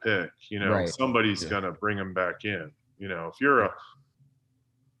round pick, somebody's going to bring him back in. If you're a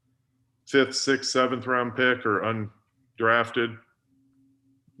 5th, 6th, 7th round pick or undrafted,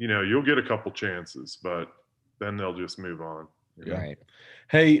 you'll get a couple chances, but then they'll just move on. Right.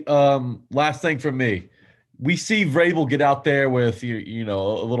 Hey, last thing from me. We see Vrabel get out there with, a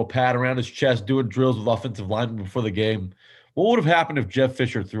little pad around his chest, doing drills with offensive linemen before the game. What would have happened if Jeff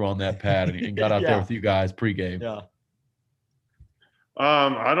Fisher threw on that pad and got out there with you guys pregame? Yeah.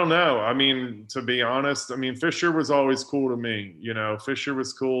 I don't know. I mean, to be honest, Fisher was always cool to me. Fisher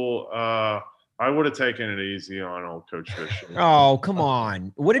was cool. I would have taken it easy on old Coach Fisher. Oh, come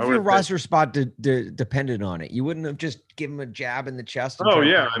on. What if your roster spot depended on it? You wouldn't have just given him a jab in the chest? Oh,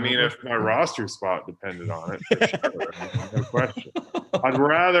 yeah. If my roster spot depended on it, for sure. No question. I'd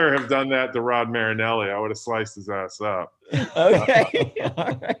rather have done that to Rod Marinelli. I would have sliced his ass up. Okay.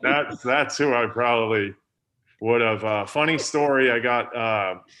 All right. That's who I probably would have. Funny story, I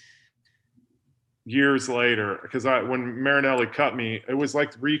got years later, because when Marinelli cut me, it was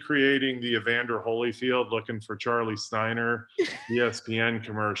like recreating the Evander Holyfield looking for Charlie Steiner ESPN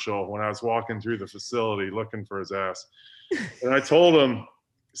commercial when I was walking through the facility looking for his ass. And I told him,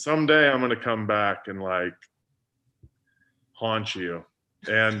 someday I'm going to come back and haunt you.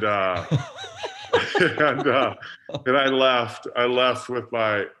 And and I left with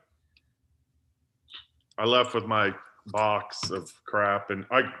my box of crap, and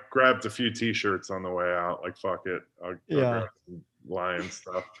I grabbed a few T-shirts on the way out. Like, fuck it, I'll grab some Lion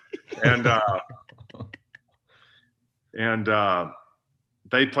stuff. And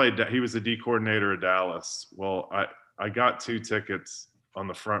they played. He was the D coordinator of Dallas. Well, I got 2 tickets on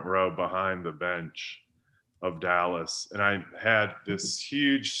the front row behind the bench of Dallas, and I had this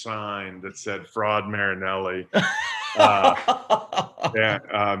huge sign that said "Fraud Marinelli."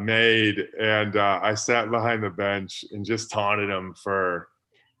 Made, and I sat behind the bench and just taunted him for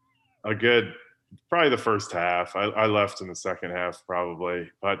probably the first half. I left in the second half probably,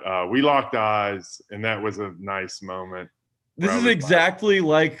 but we locked eyes, and that was a nice moment. This is exactly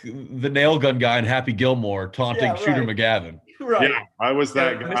like the nail gun guy in Happy Gilmore taunting Shooter McGavin. Right. Yeah, I was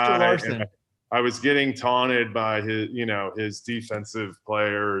that guy. Mr. Larson. I was getting taunted by his defensive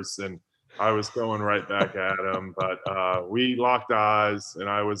players, and I was going right back at him. But we locked eyes, and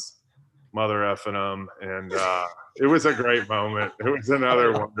I was mother effing him, and it was a great moment. It was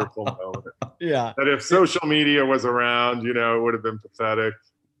another wonderful moment. Yeah. That if social media was around, it would have been pathetic.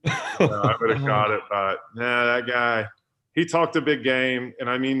 I would have got it, but that guy, he talked a big game, and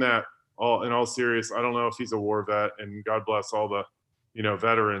I mean that in all serious. I don't know if he's a war vet, and God bless all the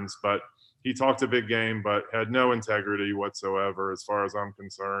veterans, but he talked a big game, but had no integrity whatsoever, as far as I'm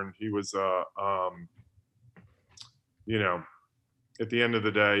concerned. He was, at the end of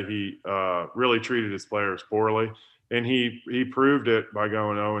the day, he really treated his players poorly, and he proved it by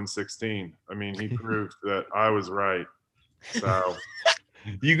going 0-16. He proved that I was right. So,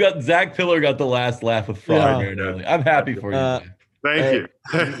 Zach Pillar got the last laugh with Fraud Marinelli. I'm happy for you. Thank you.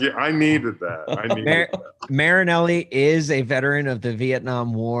 Yeah, I needed that. Marinelli is a veteran of the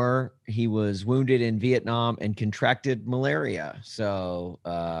Vietnam War. He was wounded in Vietnam and contracted malaria. So,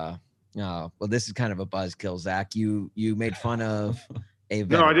 well, this is kind of a buzzkill, Zach. You made fun of a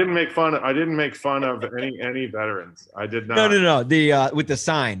veteran. No, I didn't make fun of any veterans. I did not. No. The with the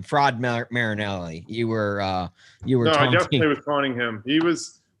sign, Fraud Marinelli. You were No, I definitely was taunting him.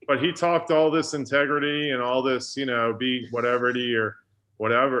 But he talked all this integrity and all this, be whatever to your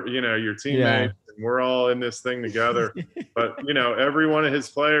whatever, your teammates. Yeah. And we're all in this thing together. But, every one of his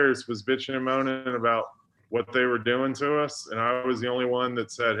players was bitching and moaning about what they were doing to us. And I was the only one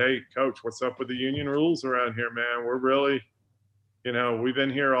that said, hey, coach, what's up with the union rules around here, man? We're really, we've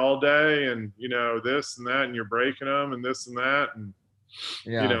been here all day, and, this and that, and you're breaking them and this and that. And,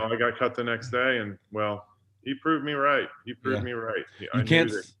 I got cut the next day, and, well, he proved me right. Me right.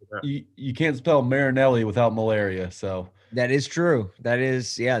 You can't spell Marinelli without malaria. So that is true.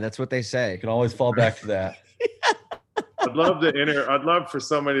 That's what they say. You can always fall back to that. I'd love for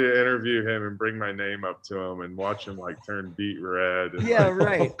somebody to interview him and bring my name up to him and watch him turn beet red. And, yeah,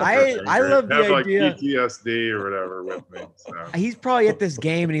 right. I love the idea. PTSD or whatever with me. So. He's probably at this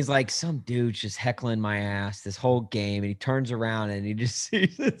game and he's like, some dude's just heckling my ass this whole game, and he turns around and he just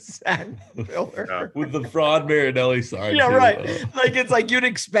sees Zach Pillar with the Fraud Marinelli sign. Yeah, right. It's like you'd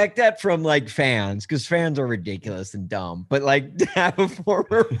expect that from fans, because fans are ridiculous and dumb. But to have a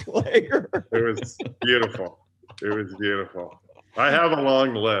former player, it was beautiful. It was beautiful. I have a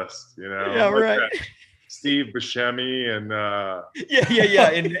long list, Yeah, right. Steve Buscemi and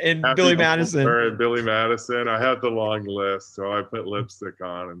and Billy Madison. And Billy Madison. I had the long list, so I put lipstick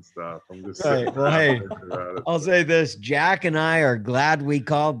on and stuff. I'm just right. Well, hey, I'll say this: Jack and I are glad we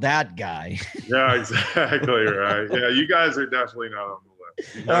called that guy. Yeah, exactly right. Yeah, you guys are definitely not on the list.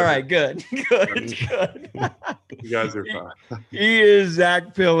 All right, good. You guys are fine. He is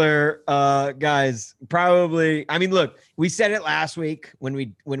Zach Pillar. Guys, probably, I mean, look, we said it last week when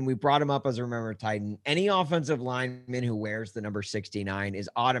we brought him up as a Remember Titan. Any offensive lineman who wears the number 69 is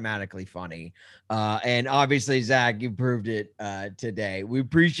automatically funny. And obviously, Zach, you proved it today. We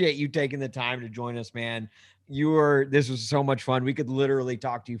appreciate you taking the time to join us, man. This was so much fun. We could literally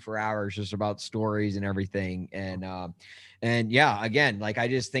talk to you for hours just about stories and everything. And yeah, again, like, I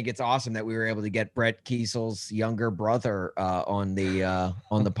just think it's awesome that we were able to get Brett Kiesel's younger brother on the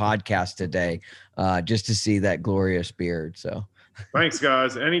podcast today, just to see that glorious beard. So thanks,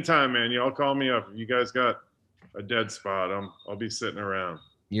 guys. Anytime, man. Y'all call me up. If you guys got a dead spot, I'll be sitting around.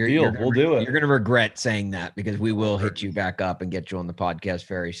 We'll do it. You're going to regret saying that, because we will hit you back up and get you on the podcast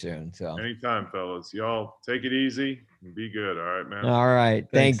very soon. So anytime, fellas. Y'all take it easy and be good. All right, man. All right.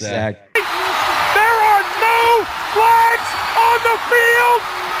 Thanks, Zach. There are no flags on the field.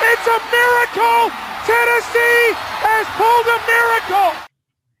 It's a miracle. Tennessee has pulled a miracle.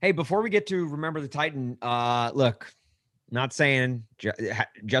 Hey, before we get to Remember the Titan, look, not saying,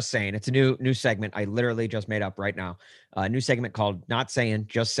 just saying. It's a new segment I literally just made up right now. A new segment called Not Saying,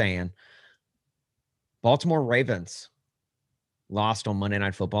 Just Saying. Baltimore Ravens lost on Monday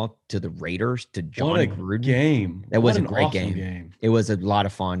Night Football to the Raiders, to John Gruden. Game. It was a great awesome game. It was a lot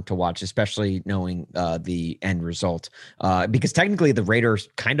of fun to watch, especially knowing the end result. Because technically the Raiders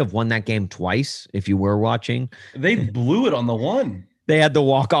kind of won that game twice, if you were watching. They blew it on the one. They had the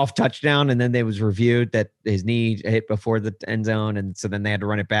walk-off touchdown, and then it was reviewed that his knee hit before the end zone, and so then they had to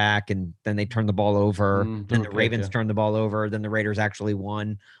run it back, and then they turned the ball over. Then the Ravens turned the ball over. Then the Raiders actually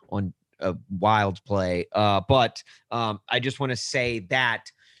won on a wild play. But I just want to say that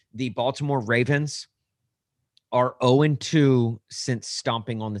the Baltimore Ravens are 0-2 since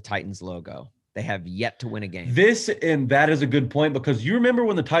stomping on the Titans logo. They have yet to win a game. That is a good point, because you remember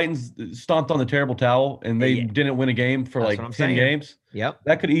when the Titans stomped on the terrible towel and they didn't win a game for like 10 games? Yep.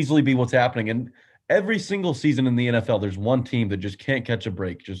 That could easily be what's happening. And every single season in the NFL, there's one team that just can't catch a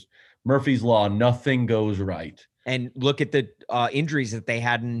break. Just Murphy's Law. Nothing goes right. And look at the injuries that they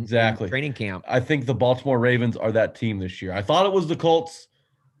had in training camp. I think the Baltimore Ravens are that team this year. I thought it was the Colts,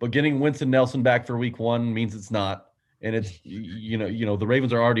 but getting Winston Nelson back for week 1 means it's not. And it's, you know, the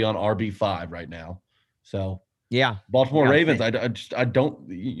Ravens are already on RB5 right now. So yeah, Baltimore Ravens, I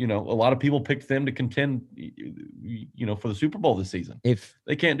don't, a lot of people picked them to contend, for the Super Bowl this season. If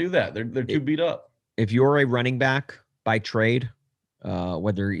they can't do that, they're too beat up. If you're a running back by trade,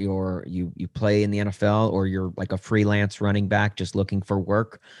 whether you play in the NFL or you're like a freelance running back just looking for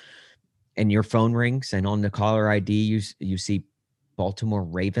work, and your phone rings and on the caller ID you see Baltimore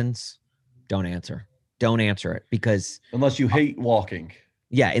Ravens, don't answer. Don't answer it, because unless you hate walking.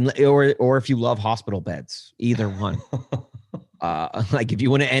 Yeah. Or if you love hospital beds, either one. Like if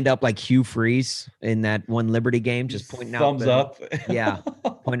you want to end up like Hugh Freeze in that one Liberty game, just pointing out thumbs up. Yeah.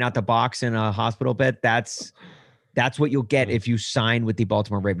 Pointing out the box in a hospital bed. That's what you'll get if you sign with the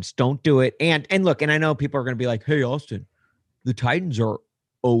Baltimore Ravens. Don't do it. And look, and I know people are going to be like, hey, Austin, the Titans are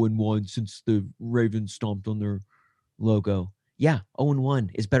 0-1 since the Ravens stomped on their logo. Yeah, 0-1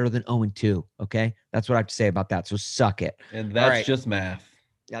 is better than 0-2. Okay, that's what I have to say about that. So suck it. And that's just math.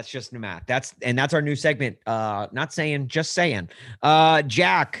 That's just math. That's our new segment. Not saying, just saying.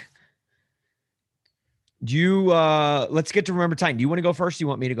 Jack, do you? Let's get to Remember Titan. Do you want to go first? Do you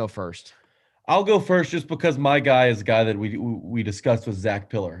want me to go first? I'll go first, just because my guy is a guy that we discussed with Zach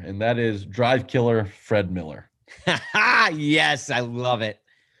Pillar, and that is drive killer Fred Miller. Yes, I love it.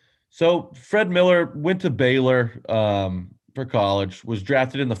 So Fred Miller went to Baylor for college, was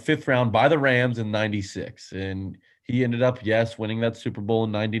drafted in the 5th round by the Rams in 96. And he ended up, winning that Super Bowl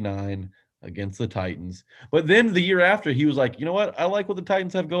in 99 against the Titans. But then the year after, he was like, you know what? I like what the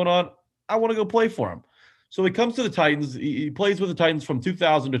Titans have going on. I want to go play for them. So he comes to the Titans. He plays with the Titans from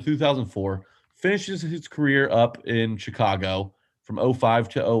 2000 to 2004, finishes his career up in Chicago from 05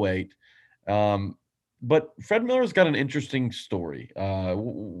 to 08. But Fred Miller's got an interesting story.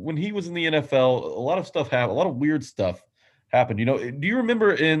 When he was in the NFL, a lot of stuff happened, a lot of weird stuff happened. Do you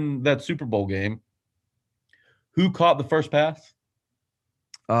remember in that Super Bowl game who caught the first pass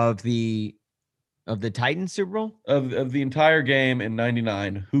of the Titans Super Bowl? Of the entire game in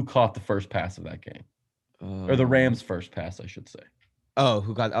 99, who caught the first pass of that game? Or the Rams' first pass, I should say. Oh,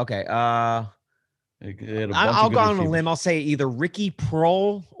 who got? Okay. I'll go on a limb. I'll say either Ricky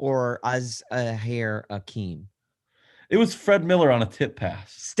Prohl or Azahir Akeem. It was Fred Miller on a tip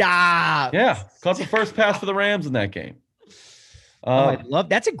pass. Stop. Yeah, caught the first pass for the Rams in that game. I love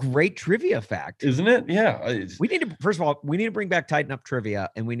that's a great trivia fact, isn't it? Yeah. We need to first of all bring back Tighten Up trivia,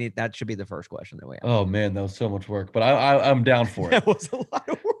 and that should be the first question that we have. Oh man, that was so much work, but I'm down for it. That was a lot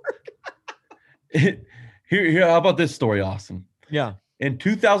of work. Here, how about this story, Austin? Yeah. In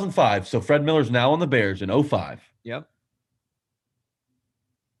 2005, so Fred Miller's now on the Bears in 2005. Yep.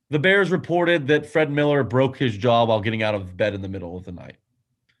 The Bears reported that Fred Miller broke his jaw while getting out of bed in the middle of the night.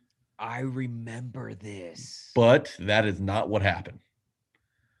 I remember this. But that is not what happened.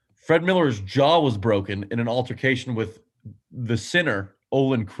 Fred Miller's jaw was broken in an altercation with the center,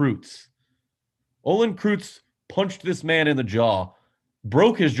 Olin Kreutz. Olin Kreutz punched this man in the jaw,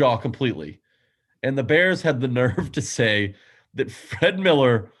 broke his jaw completely. And the Bears had the nerve to say that Fred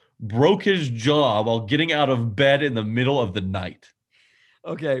Miller broke his jaw while getting out of bed in the middle of the night.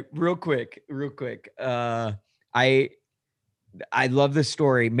 Okay, real quick. I love this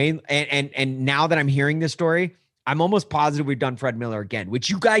story. And now that I'm hearing this story, I'm almost positive we've done Fred Miller again, which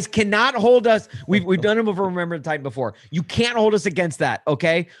you guys cannot hold us. We've done him before. Remember the Titan before. You can't hold us against that.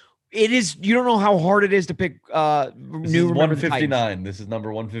 Okay. It is. You don't know how hard it is to pick new 159. This is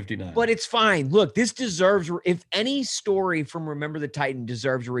number 159. But it's fine. Look, this deserves. If any story from Remember the Titan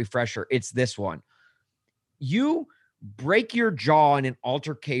deserves a refresher, it's this one. You break your jaw in an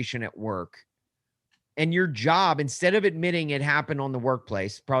altercation at work. And your job, instead of admitting it happened on the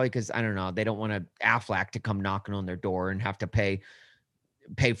workplace, probably because, I don't know, they don't want Aflac to come knocking on their door and have to pay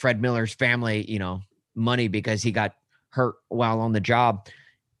Fred Miller's family, money because he got hurt while on the job.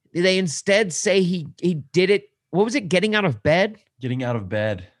 They instead say he did it. What was it? Getting out of bed? Getting out of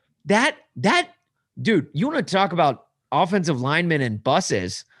bed. That dude, you want to talk about offensive linemen and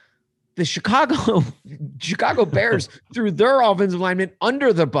buses? The Chicago Bears threw their offensive linemen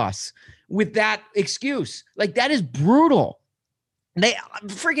under the bus with that excuse. Like, that is brutal. They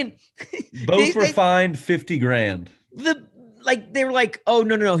freaking both were fined $50,000. They were like, oh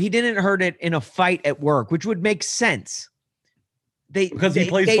no, he didn't hurt it in a fight at work, which would make sense. Because he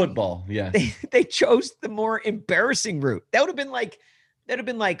plays football. Yeah. They chose the more embarrassing route. That would have been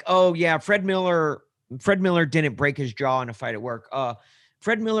like, oh yeah, Fred Miller didn't break his jaw in a fight at work.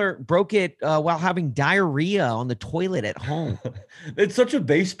 Fred Miller broke it while having diarrhea on the toilet at home. It's such a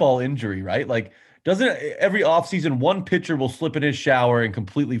baseball injury, right? Like, doesn't every offseason one pitcher will slip in his shower and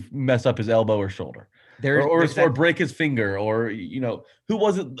completely mess up his elbow or shoulder, or break his finger, or who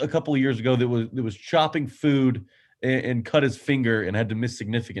was it a couple of years ago that was chopping food and cut his finger and had to miss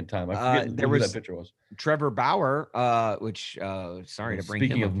significant time. I forget who that pitcher was. Trevor Bauer, sorry to bring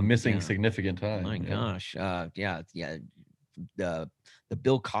him up. Speaking of missing significant time. My gosh. The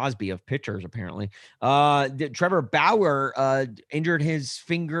Bill Cosby of pitchers, apparently. Trevor Bauer injured his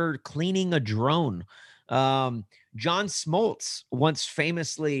finger cleaning a drone. John Smoltz once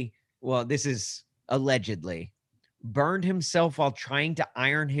famously, well, this is allegedly, burned himself while trying to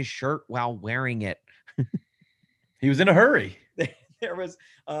iron his shirt while wearing it. He was in a hurry. There was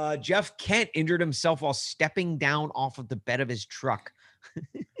Jeff Kent injured himself while stepping down off of the bed of his truck.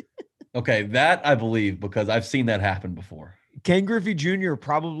 Okay, that I believe, because I've seen that happen before. Ken Griffey Jr.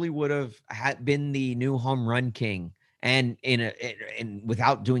 probably would have been the new home run king, and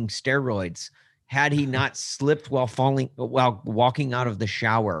without doing steroids, had he not slipped while walking out of the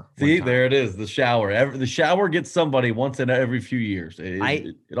shower. See, there it is, the shower. The shower gets somebody once in every few years.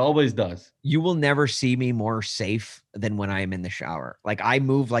 It always does. You will never see me more safe than when I am in the shower. Like, I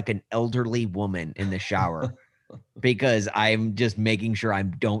move like an elderly woman in the shower. Because I'm just making sure I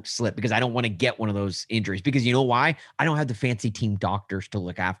don't slip, because I don't want to get one of those injuries. Because you know why? I don't have the fancy team doctors to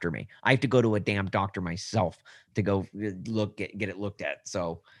look after me. I have to go to a damn doctor myself to go get it looked at.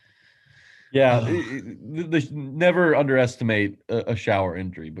 So, yeah, never underestimate a shower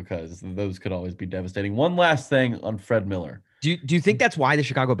injury, because those could always be devastating. One last thing on Fred Miller. Do you think that's why the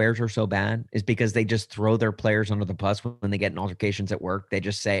Chicago Bears are so bad? Is because they just throw their players under the bus when they get in altercations at work? They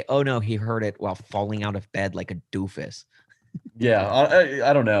just say, "Oh no, he heard it while falling out of bed like a doofus." Yeah,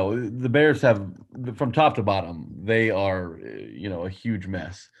 I don't know. The Bears have, from top to bottom, they are a huge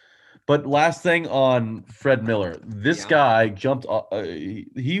mess. But last thing on Fred Miller, this guy jumped.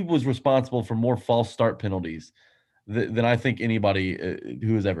 He was responsible for more false start penalties than I think anybody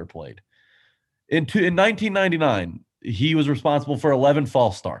who has ever played. In 1999. He was responsible for 11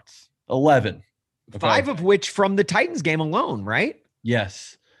 false starts. 11. Okay. 5 of which from the Titans game alone, right?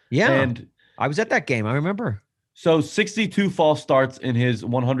 Yes. Yeah. And I was at that game. I remember. So 62 false starts in his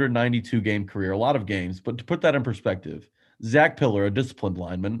 192 game career, a lot of games. But to put that in perspective, Zach Pillar, a disciplined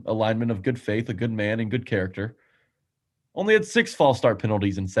lineman, a lineman of good faith, a good man and good character, only had 6 false start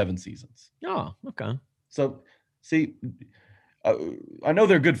penalties in 7 seasons. Oh, okay. So, see, I know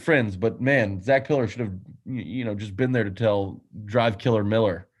they're good friends, but man, Zach Pillar should have, just been there to tell Drive Killer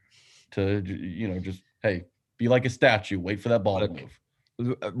Miller to, just, hey, be like a statue. Wait for that ball to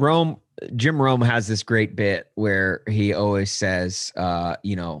move. Jim Rome has this great bit where he always says,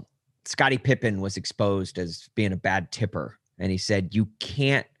 Scottie Pippen was exposed as being a bad tipper. And he said, you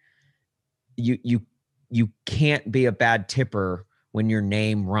can't be a bad tipper when your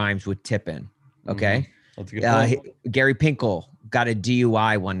name rhymes with tipping. Okay. Mm-hmm. That's a good point. Gary Pinkel got a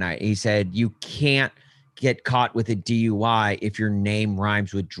DUI one night. He said, you can't get caught with a DUI if your name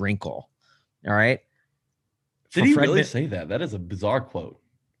rhymes with Drinkle. All right. Did he really say that? That is a bizarre quote.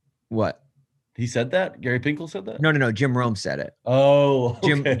 What? He said that? Gary Pinkel said that? No. Jim Rome said it. Oh,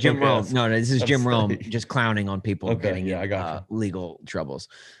 okay, Jim Rome. No, this is Jim Rome funny. just clowning on people getting legal troubles.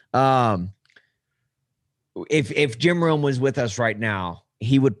 If Jim Rome was with us right now,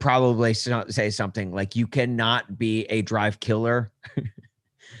 he would probably say something like, you cannot be a drive killer.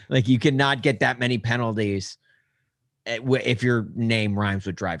 Like you cannot get that many penalties if your name rhymes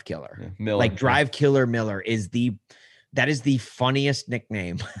with drive killer. Yeah, Miller, like drive killer Miller is the funniest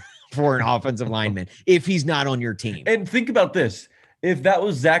nickname for an offensive lineman if he's not on your team. And think about this. If that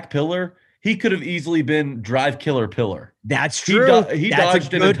was Zach Pillar, he could have easily been Drive Killer Pillar. That's true. He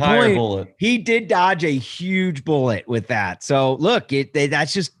dodged an entire bullet. He did dodge a huge bullet with that. So look,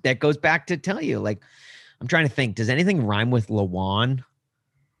 that goes back to tell you, like, I'm trying to think, does anything rhyme with Lawan?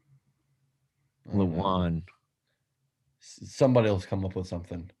 Lawan. Somebody else come up with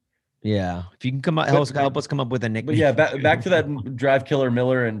something. Yeah. If you can help us come up with a nickname. But yeah, back to that Drive Killer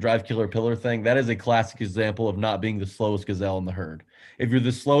Miller and Drive Killer Pillar thing. That is a classic example of not being the slowest gazelle in the herd. If you're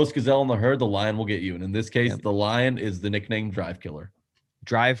the slowest gazelle in the herd, the lion will get you. And in this case, the lion is the nickname Drive Killer.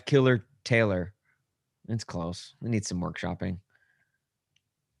 Drive Killer Taylor. It's close. We need some workshopping.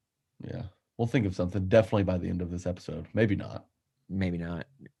 Yeah. We'll think of something definitely by the end of this episode. Maybe not.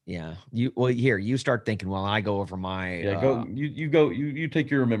 Yeah. You start thinking while I go over my you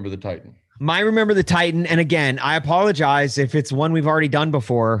take your Remember the Titan. My Remember the Titan. And again, I apologize if it's one we've already done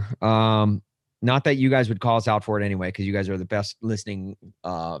before. Not that you guys would call us out for it anyway, because you guys are the best listening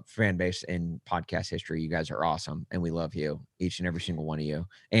fan base in podcast history. You guys are awesome, and we love you, each and every single one of you.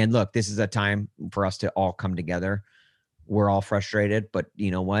 And look, this is a time for us to all come together. We're all frustrated, but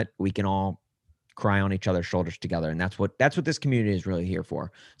you know what? We can all cry on each other's shoulders together, and that's what this community is really here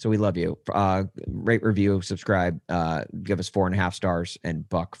for. So we love you. Rate, review, subscribe, give us 4.5 stars, and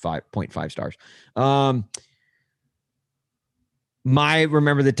Buck 5.5 stars. My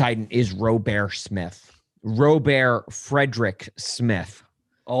Remember the Titan is Robert Smith. Robert Frederick Smith.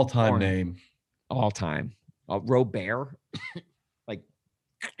 All-time name. All-time. Robert? Like,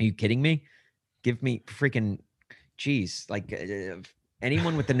 are you kidding me? Give me freaking geez. Like,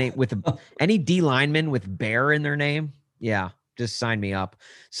 anyone with the name, any D lineman with Bear in their name? Yeah, just sign me up.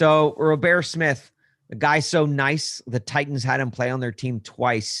 So, Robert Smith, a guy so nice, the Titans had him play on their team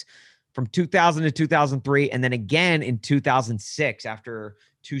twice. From 2000 to 2003, and then again in 2006 after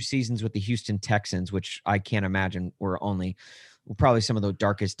 2 seasons with the Houston Texans, which I can't imagine were probably some of the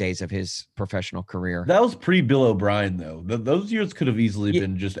darkest days of his professional career. That was pre-Bill O'Brien, though. Those years could have easily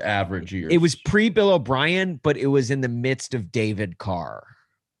been just average years. It was pre-Bill O'Brien, but it was in the midst of David Carr.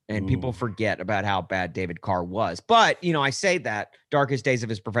 And people forget about how bad David Carr was. But, I say that, darkest days of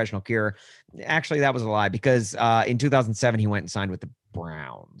his professional career. Actually, that was a lie, because in 2007, he went and signed with the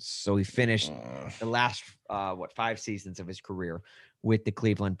Browns. So he finished the last, 5 seasons of his career with the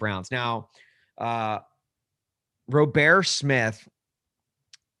Cleveland Browns. Now, Robert Smith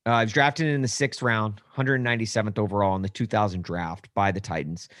was drafted in the 6th round, 197th overall in the 2000 draft by the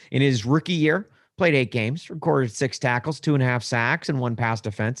Titans. In his rookie year, played 8 games, recorded 6 tackles, 2.5 sacks, and 1 pass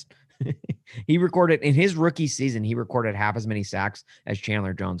defense. He recorded in his rookie season, he recorded half as many sacks as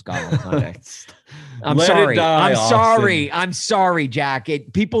Chandler Jones got on Sunday. I'm sorry, Jack.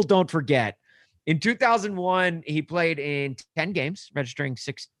 People don't forget. In 2001, he played in 10 games, registering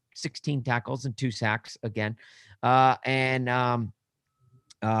 16 tackles and 2 sacks again. The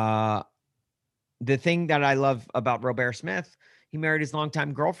thing that I love about Robert Smith, he married his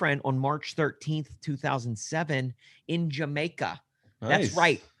longtime girlfriend on March 13th, 2007 in Jamaica. Nice. That's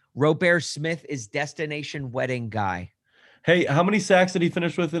right. Robert Smith is destination wedding guy. Hey, how many sacks did he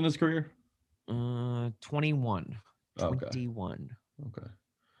finish with in his career? 21. Okay. 21. Okay.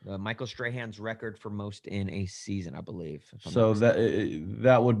 Michael Strahan's record for most in a season, I believe. So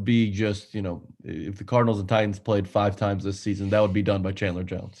that would be just, if the Cardinals and Titans played 5 times this season, that would be done by Chandler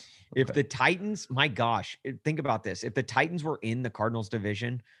Jones. Okay. If the Titans, my gosh, think about this. If the Titans were in the Cardinals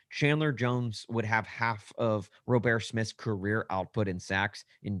division, Chandler Jones would have half of Robert Smith's career output in sacks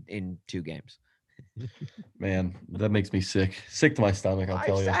in 2 games. Man, that makes me sick. Sick to my stomach, I'll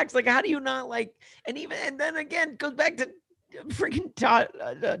tell 5 you. sacks. Like, how do you not like? And then again, goes back to freaking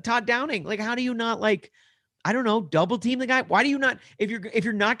Todd Downing. Like, how do you not like? I don't know, double team the guy. Why do you not? If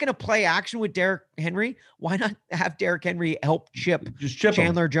you're not going to play action with Derrick Henry, why not have Derrick Henry help chip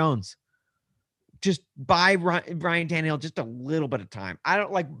Chandler Jones? Just buy Ryan Tannehill just a little bit of time. I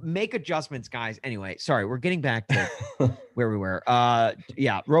don't like make adjustments, guys. Anyway, sorry, we're getting back to where we were.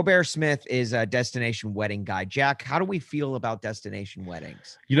 Yeah, Robert Smith is a destination wedding guy. Jack, how do we feel about destination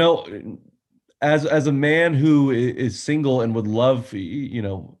weddings? You know, as a man who is single and would love, you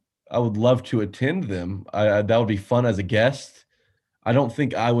know, I would love to attend them. That would be fun as a guest. I don't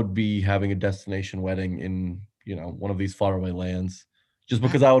think I would be having a destination wedding in, you know, one of these faraway lands. Just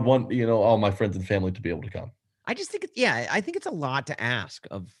because I would want, you know, all my friends and family to be able to come. I just think, I think it's a lot to ask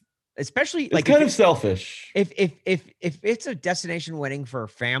of, especially it's like kind of selfish. If it's a destination wedding for a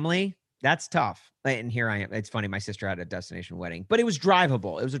family, that's tough. And here I am. It's funny. My sister had a destination wedding, but it was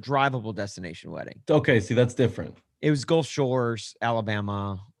drivable. It was a drivable destination wedding. Okay, see, that's different. It was Gulf Shores,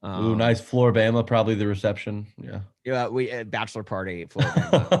 Alabama. Ooh, nice Floribama, probably the reception. Yeah, we bachelor party,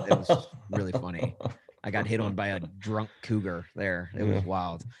 Floribama. It was really funny. I got hit on by a drunk cougar there. It was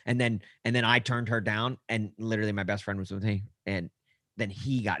wild. And then I turned her down, and literally my best friend was with me, and then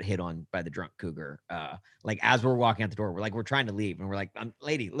he got hit on by the drunk cougar. Like as we're walking out the door, we're trying to leave, and we're like,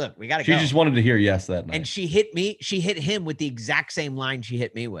 lady, look, we gotta go. She just wanted to hear yes that night. And she hit him with the exact same line she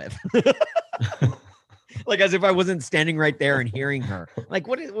hit me with. Like as if I wasn't standing right there and hearing her. Like,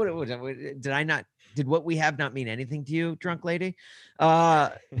 what did what we have not mean anything to you, drunk lady?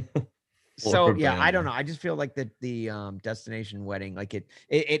 So yeah, I don't know. I just feel like the destination wedding, like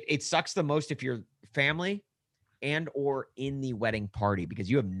it sucks the most if you're family and or in the wedding party, because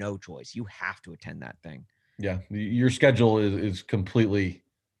you have no choice. You have to attend that thing. Yeah, your schedule is completely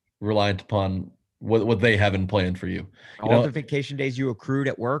reliant upon what they have in plan for you. All the vacation days you accrued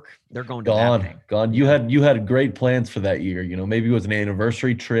at work, they're going to that thing. Gone. You had great plans for that year. You know, maybe it was an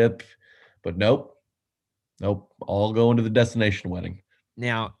anniversary trip, but nope, all going to the destination wedding.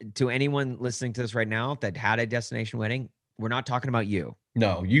 Now, to anyone listening to this right now that had a destination wedding, we're not talking about you.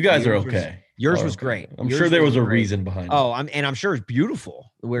 No, you guys are okay. Yours was great. I'm sure there was a reason behind it. Oh, I'm sure it's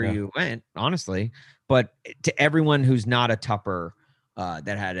beautiful where you went, honestly. But to everyone who's not a Tupper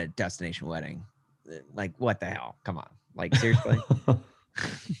that had a destination wedding, like, what the hell? Come on. Like, seriously?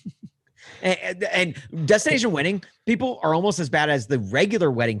 And destination wedding people are almost as bad as the regular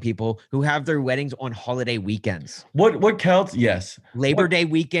wedding people who have their weddings on holiday weekends. What counts? Yes. Labor Day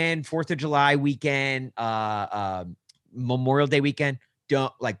weekend, 4th of July weekend, Memorial Day weekend.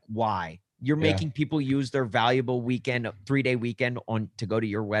 Why? You're making people use their valuable weekend, 3-day weekend to go to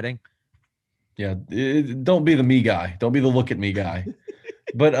your wedding. Yeah. Don't be the me guy. Don't be the look at me guy.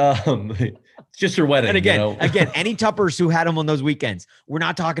 But it's just your wedding. And again, you know? Any Tuppers who had them on those weekends, we're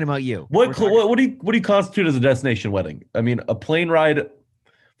not talking about you. What do you constitute as a destination wedding? I mean, a plane ride.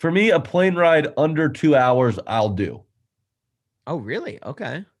 For me, a plane ride under 2 hours, I'll do. Oh, really?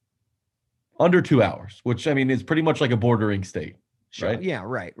 Okay. Under 2 hours, which I mean is pretty much like a bordering state, right? Yeah,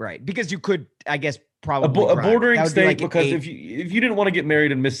 right. Because you could, I guess, probably a bordering state, because if you didn't want to get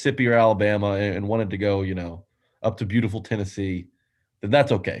married in Mississippi or Alabama and wanted to go, you know, up to beautiful Tennessee, then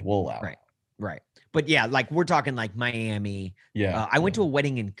that's okay. We'll allow it. Right. But yeah, like we're talking like Miami. Yeah. I went to a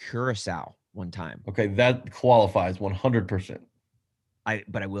wedding in Curacao one time. Okay, that qualifies 100%.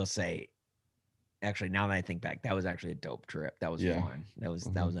 But I will say, actually, now that I think back, that was actually a dope trip. That was fun. That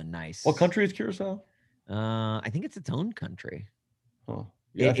was a nice. What country is Curacao? I think it's its own country. Oh,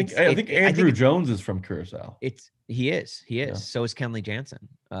 yeah. I think Andrew Jones is from Curacao. He is. Yeah. So is Kenley Jansen.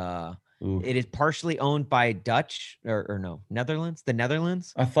 It is partially owned by Dutch or no, Netherlands, the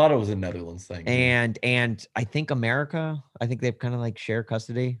Netherlands. I thought it was a Netherlands thing. And I think America, I think they've kind of like share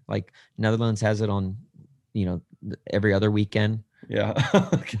custody. Like Netherlands has it on, you know, every other weekend. Yeah.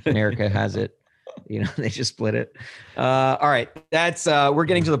 America has it. You know, they just split it. All right. That's we're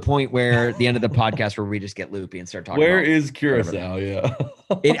getting to the point where the end of the podcast where we just get loopy and start talking. Where is Curacao? Yeah.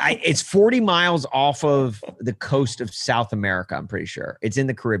 It's 40 miles off of the coast of South America. I'm pretty sure it's in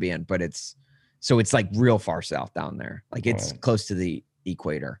the Caribbean, but it's like real far south down there. Like it's close to the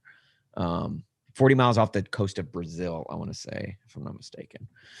equator. 40 miles off the coast of Brazil, I want to say, if I'm not mistaken.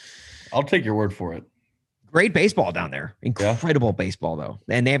 I'll take your word for it. Great baseball down there. Incredible baseball though.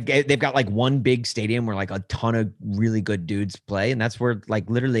 And they've got like one big stadium where like a ton of really good dudes play. And that's where like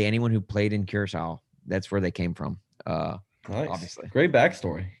literally anyone who played in Curacao, that's where they came from. Nice. Obviously. Great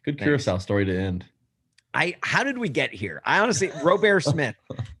backstory. Good Curacao story to end. How did we get here? I honestly, Robert Smith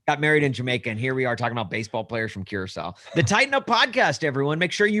got married in Jamaica, and here we are talking about baseball players from Curacao. The Tighten Up Podcast, everyone.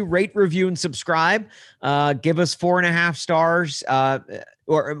 Make sure you rate, review, and subscribe. Give us 4.5 stars,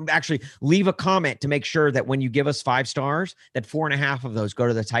 or actually leave a comment to make sure that when you give us 5 stars, that 4.5 of those go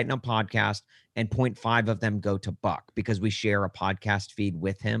to the Tighten Up Podcast, and 0.5 of them go to Buck, because we share a podcast feed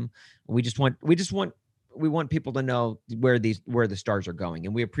with him. We want people to know where the stars are going,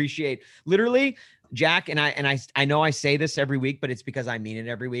 and we appreciate literally Jack and I know I say this every week, but it's because I mean it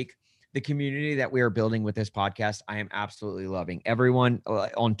every week. The community that we are building with this podcast, I am absolutely loving. Everyone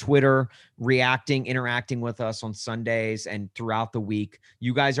on Twitter reacting, interacting with us on Sundays and throughout the week.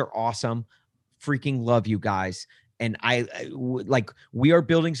 You guys are awesome. Freaking love you guys. And we are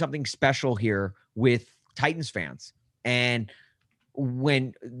building something special here with Titans fans. And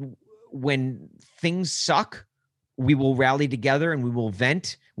when things suck, we will rally together and we will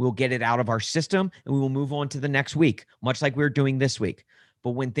vent. We'll get it out of our system and we will move on to the next week, much like we're doing this week.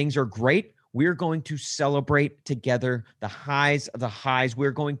 But when things are great, we're going to celebrate together the highs of the highs.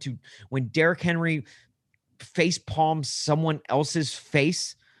 We're going to, when Derrick Henry face palms someone else's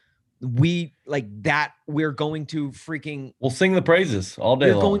face, we're going to we'll sing the praises all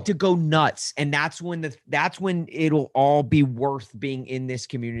day long. We're going to go nuts. And that's when it'll all be worth being in this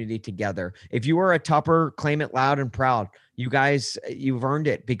community together. If you are a Tupper, claim it loud and proud. You guys, you've earned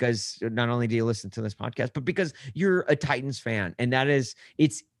it, because not only do you listen to this podcast, but because you're a Titans fan. And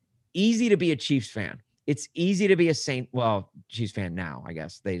it's easy to be a Chiefs fan. It's easy to be a Chiefs fan now, I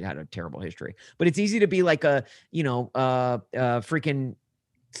guess. They had a terrible history. But it's easy to be like a freaking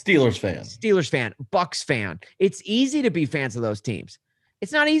Steelers fan, Bucks fan. It's easy to be fans of those teams.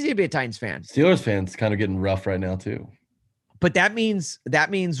 It's not easy to be a Titans fan. Steelers fans kind of getting rough right now too. But that means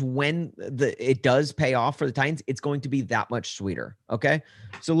when it does pay off for the Titans, it's going to be that much sweeter. Okay.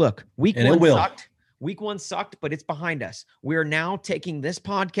 So look, week one sucked, but it's behind us. We are now taking this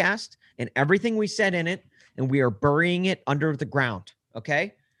podcast and everything we said in it, and we are burying it under the ground.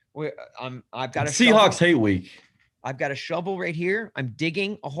 Okay. I've got a Seahawks hate week. I've got a shovel right here. I'm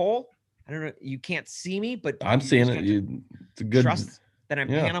digging a hole. I don't know. You can't see me, but I'm seeing it. It's a good trust that I'm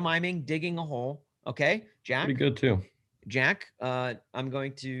pantomiming, digging a hole. Okay, Jack. Pretty good too. Jack, I've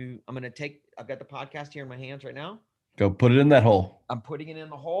got the podcast here in my hands right now. Go put it in that hole. I'm putting it in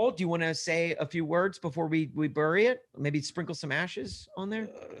the hole. Do you want to say a few words before we bury it? Maybe sprinkle some ashes on there?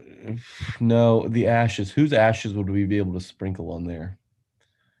 No, the ashes. Whose ashes would we be able to sprinkle on there?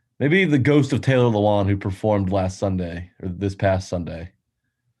 Maybe the ghost of Taylor Lewan, who performed last Sunday or this past Sunday.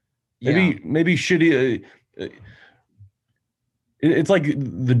 Maybe shitty. It's like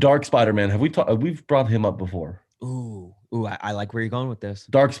the Dark Spider-Man. We've brought him up before. Ooh, I like where you're going with this.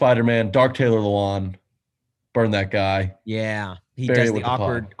 Dark Spider-Man, Dark Taylor Lewan, burn that guy. Yeah, he does the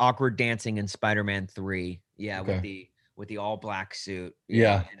awkward dancing in Spider-Man 3. Yeah, okay. with the all black suit.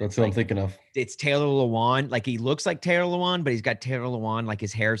 Yeah, that's what I'm thinking of. It's Taylor Lewan. Like, he looks like Taylor Lewan, but he's got Taylor Lewan, like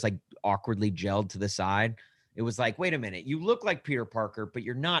his hair's like awkwardly gelled to the side. It was like, wait a minute, you look like Peter Parker, but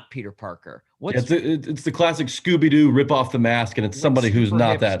you're not Peter Parker. It's the classic Scooby-Doo rip off the mask, and it's somebody who's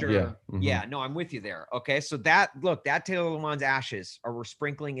not hipster. That. Yeah. Mm-hmm. Yeah, no, I'm with you there. Okay, so that Taylor Lewan's ashes we're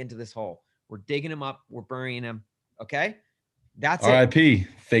sprinkling into this hole. We're digging him up. We're burying him. Okay, that's R.I.P.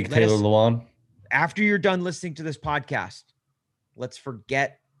 Fake Taylor Lewan. After you're done listening to this podcast, let's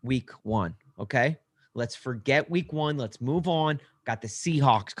forget week one. Okay, let's forget week one. Let's move on. Got the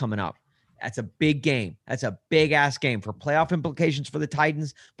Seahawks coming up. That's a big game. That's a big ass game for playoff implications for the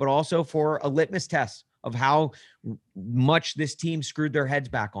Titans, but also for a litmus test of how much this team screwed their heads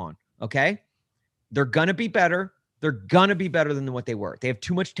back on. Okay. They're going to be better. They're going to be better than what they were. They have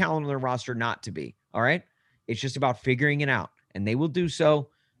too much talent on their roster not to be. All right. It's just about figuring it out, and they will do so.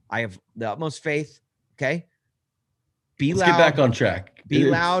 I have the utmost faith. Okay. Let's loud. Get back on track. Be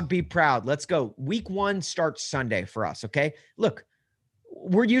loud, be proud. Let's go. Week one starts Sunday for us. Okay. Look,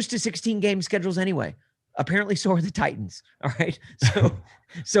 we're used to 16-game schedules anyway. Apparently, so are the Titans. All right.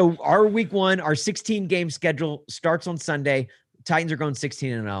 So our week one, our 16-game schedule starts on Sunday. Titans are going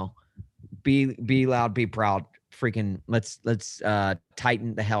 16-0. Be loud, be proud. Freaking let's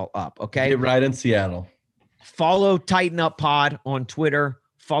tighten the hell up. Okay. Get right in Seattle. Follow Tighten Up Pod on Twitter.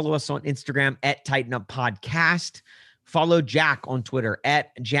 Follow us on Instagram at Tighten Up Podcast. Follow Jack on Twitter at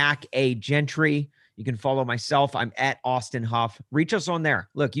Jack A. Gentry. You can follow myself. I'm at Austin Huff. Reach us on there.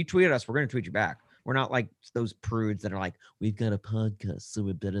 Look, you tweet us. We're going to tweet you back. We're not like those prudes that are like, we've got a podcast, so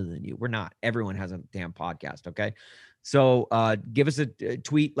we're better than you. We're not. Everyone has a damn podcast, okay? So give us a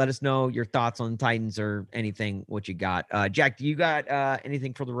tweet. Let us know your thoughts on Titans or anything, what you got. Jack, do you got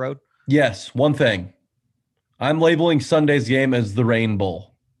anything for the road? Yes, one thing. I'm labeling Sunday's game as the Rain Bowl.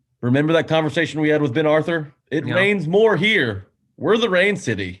 Remember that conversation we had with Ben Arthur? It rains more here. We're the rain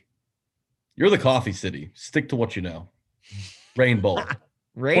city. You're the coffee city. Stick to what you know. Rain Bowl.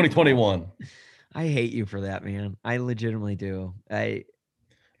 2021. I hate you for that, man. I legitimately do.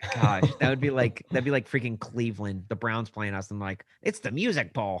 Gosh, that'd be like freaking Cleveland. The Browns playing us and like, it's the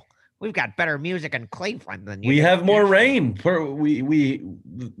Music Bowl. We've got better music in Cleveland than you. We have more rain.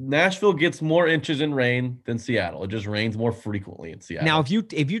 Nashville gets more inches in rain than Seattle. It just rains more frequently in Seattle. Now, if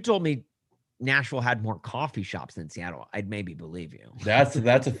you told me Nashville had more coffee shops than Seattle, I'd maybe believe you. That's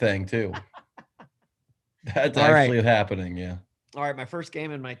a thing too. That's actually happening. Yeah. All right, my first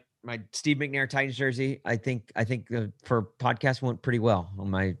game in my Steve McNair Titans jersey. I think for podcast went pretty well.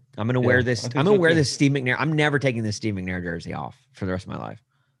 I'm gonna wear this. I'm gonna wear this Steve McNair. I'm never taking this Steve McNair jersey off for the rest of my life.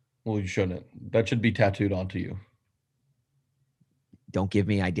 Well, you shouldn't. That should be tattooed onto you. Don't give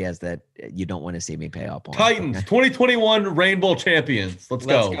me ideas that you don't want to see me pay up on. Titans, 2021 Rainbow champions. Let's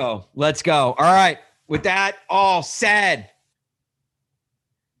go. Let's go. All right. With that all said,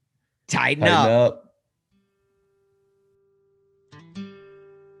 tighten up.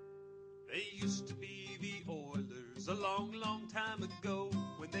 They used to be the Oilers a long, long time ago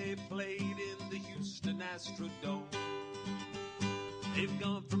when they played in the Houston Astrodome. They've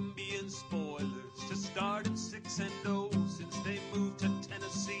gone from being spoilers to starting 6-0 since they moved to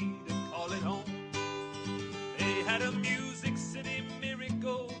Tennessee to call it home. They had a Music City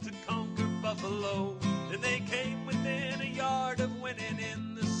miracle to conquer Buffalo. Then they came within a yard of winning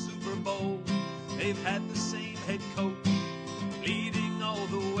in the Super Bowl. They've had the same head coach leading all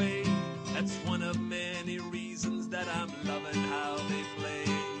the way. That's one of many reasons that I'm loving how they play.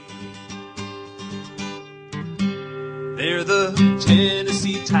 They're the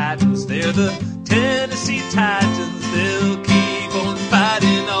Tennessee Titans. They're the Tennessee Titans. They'll keep on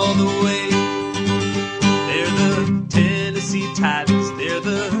fighting all the way.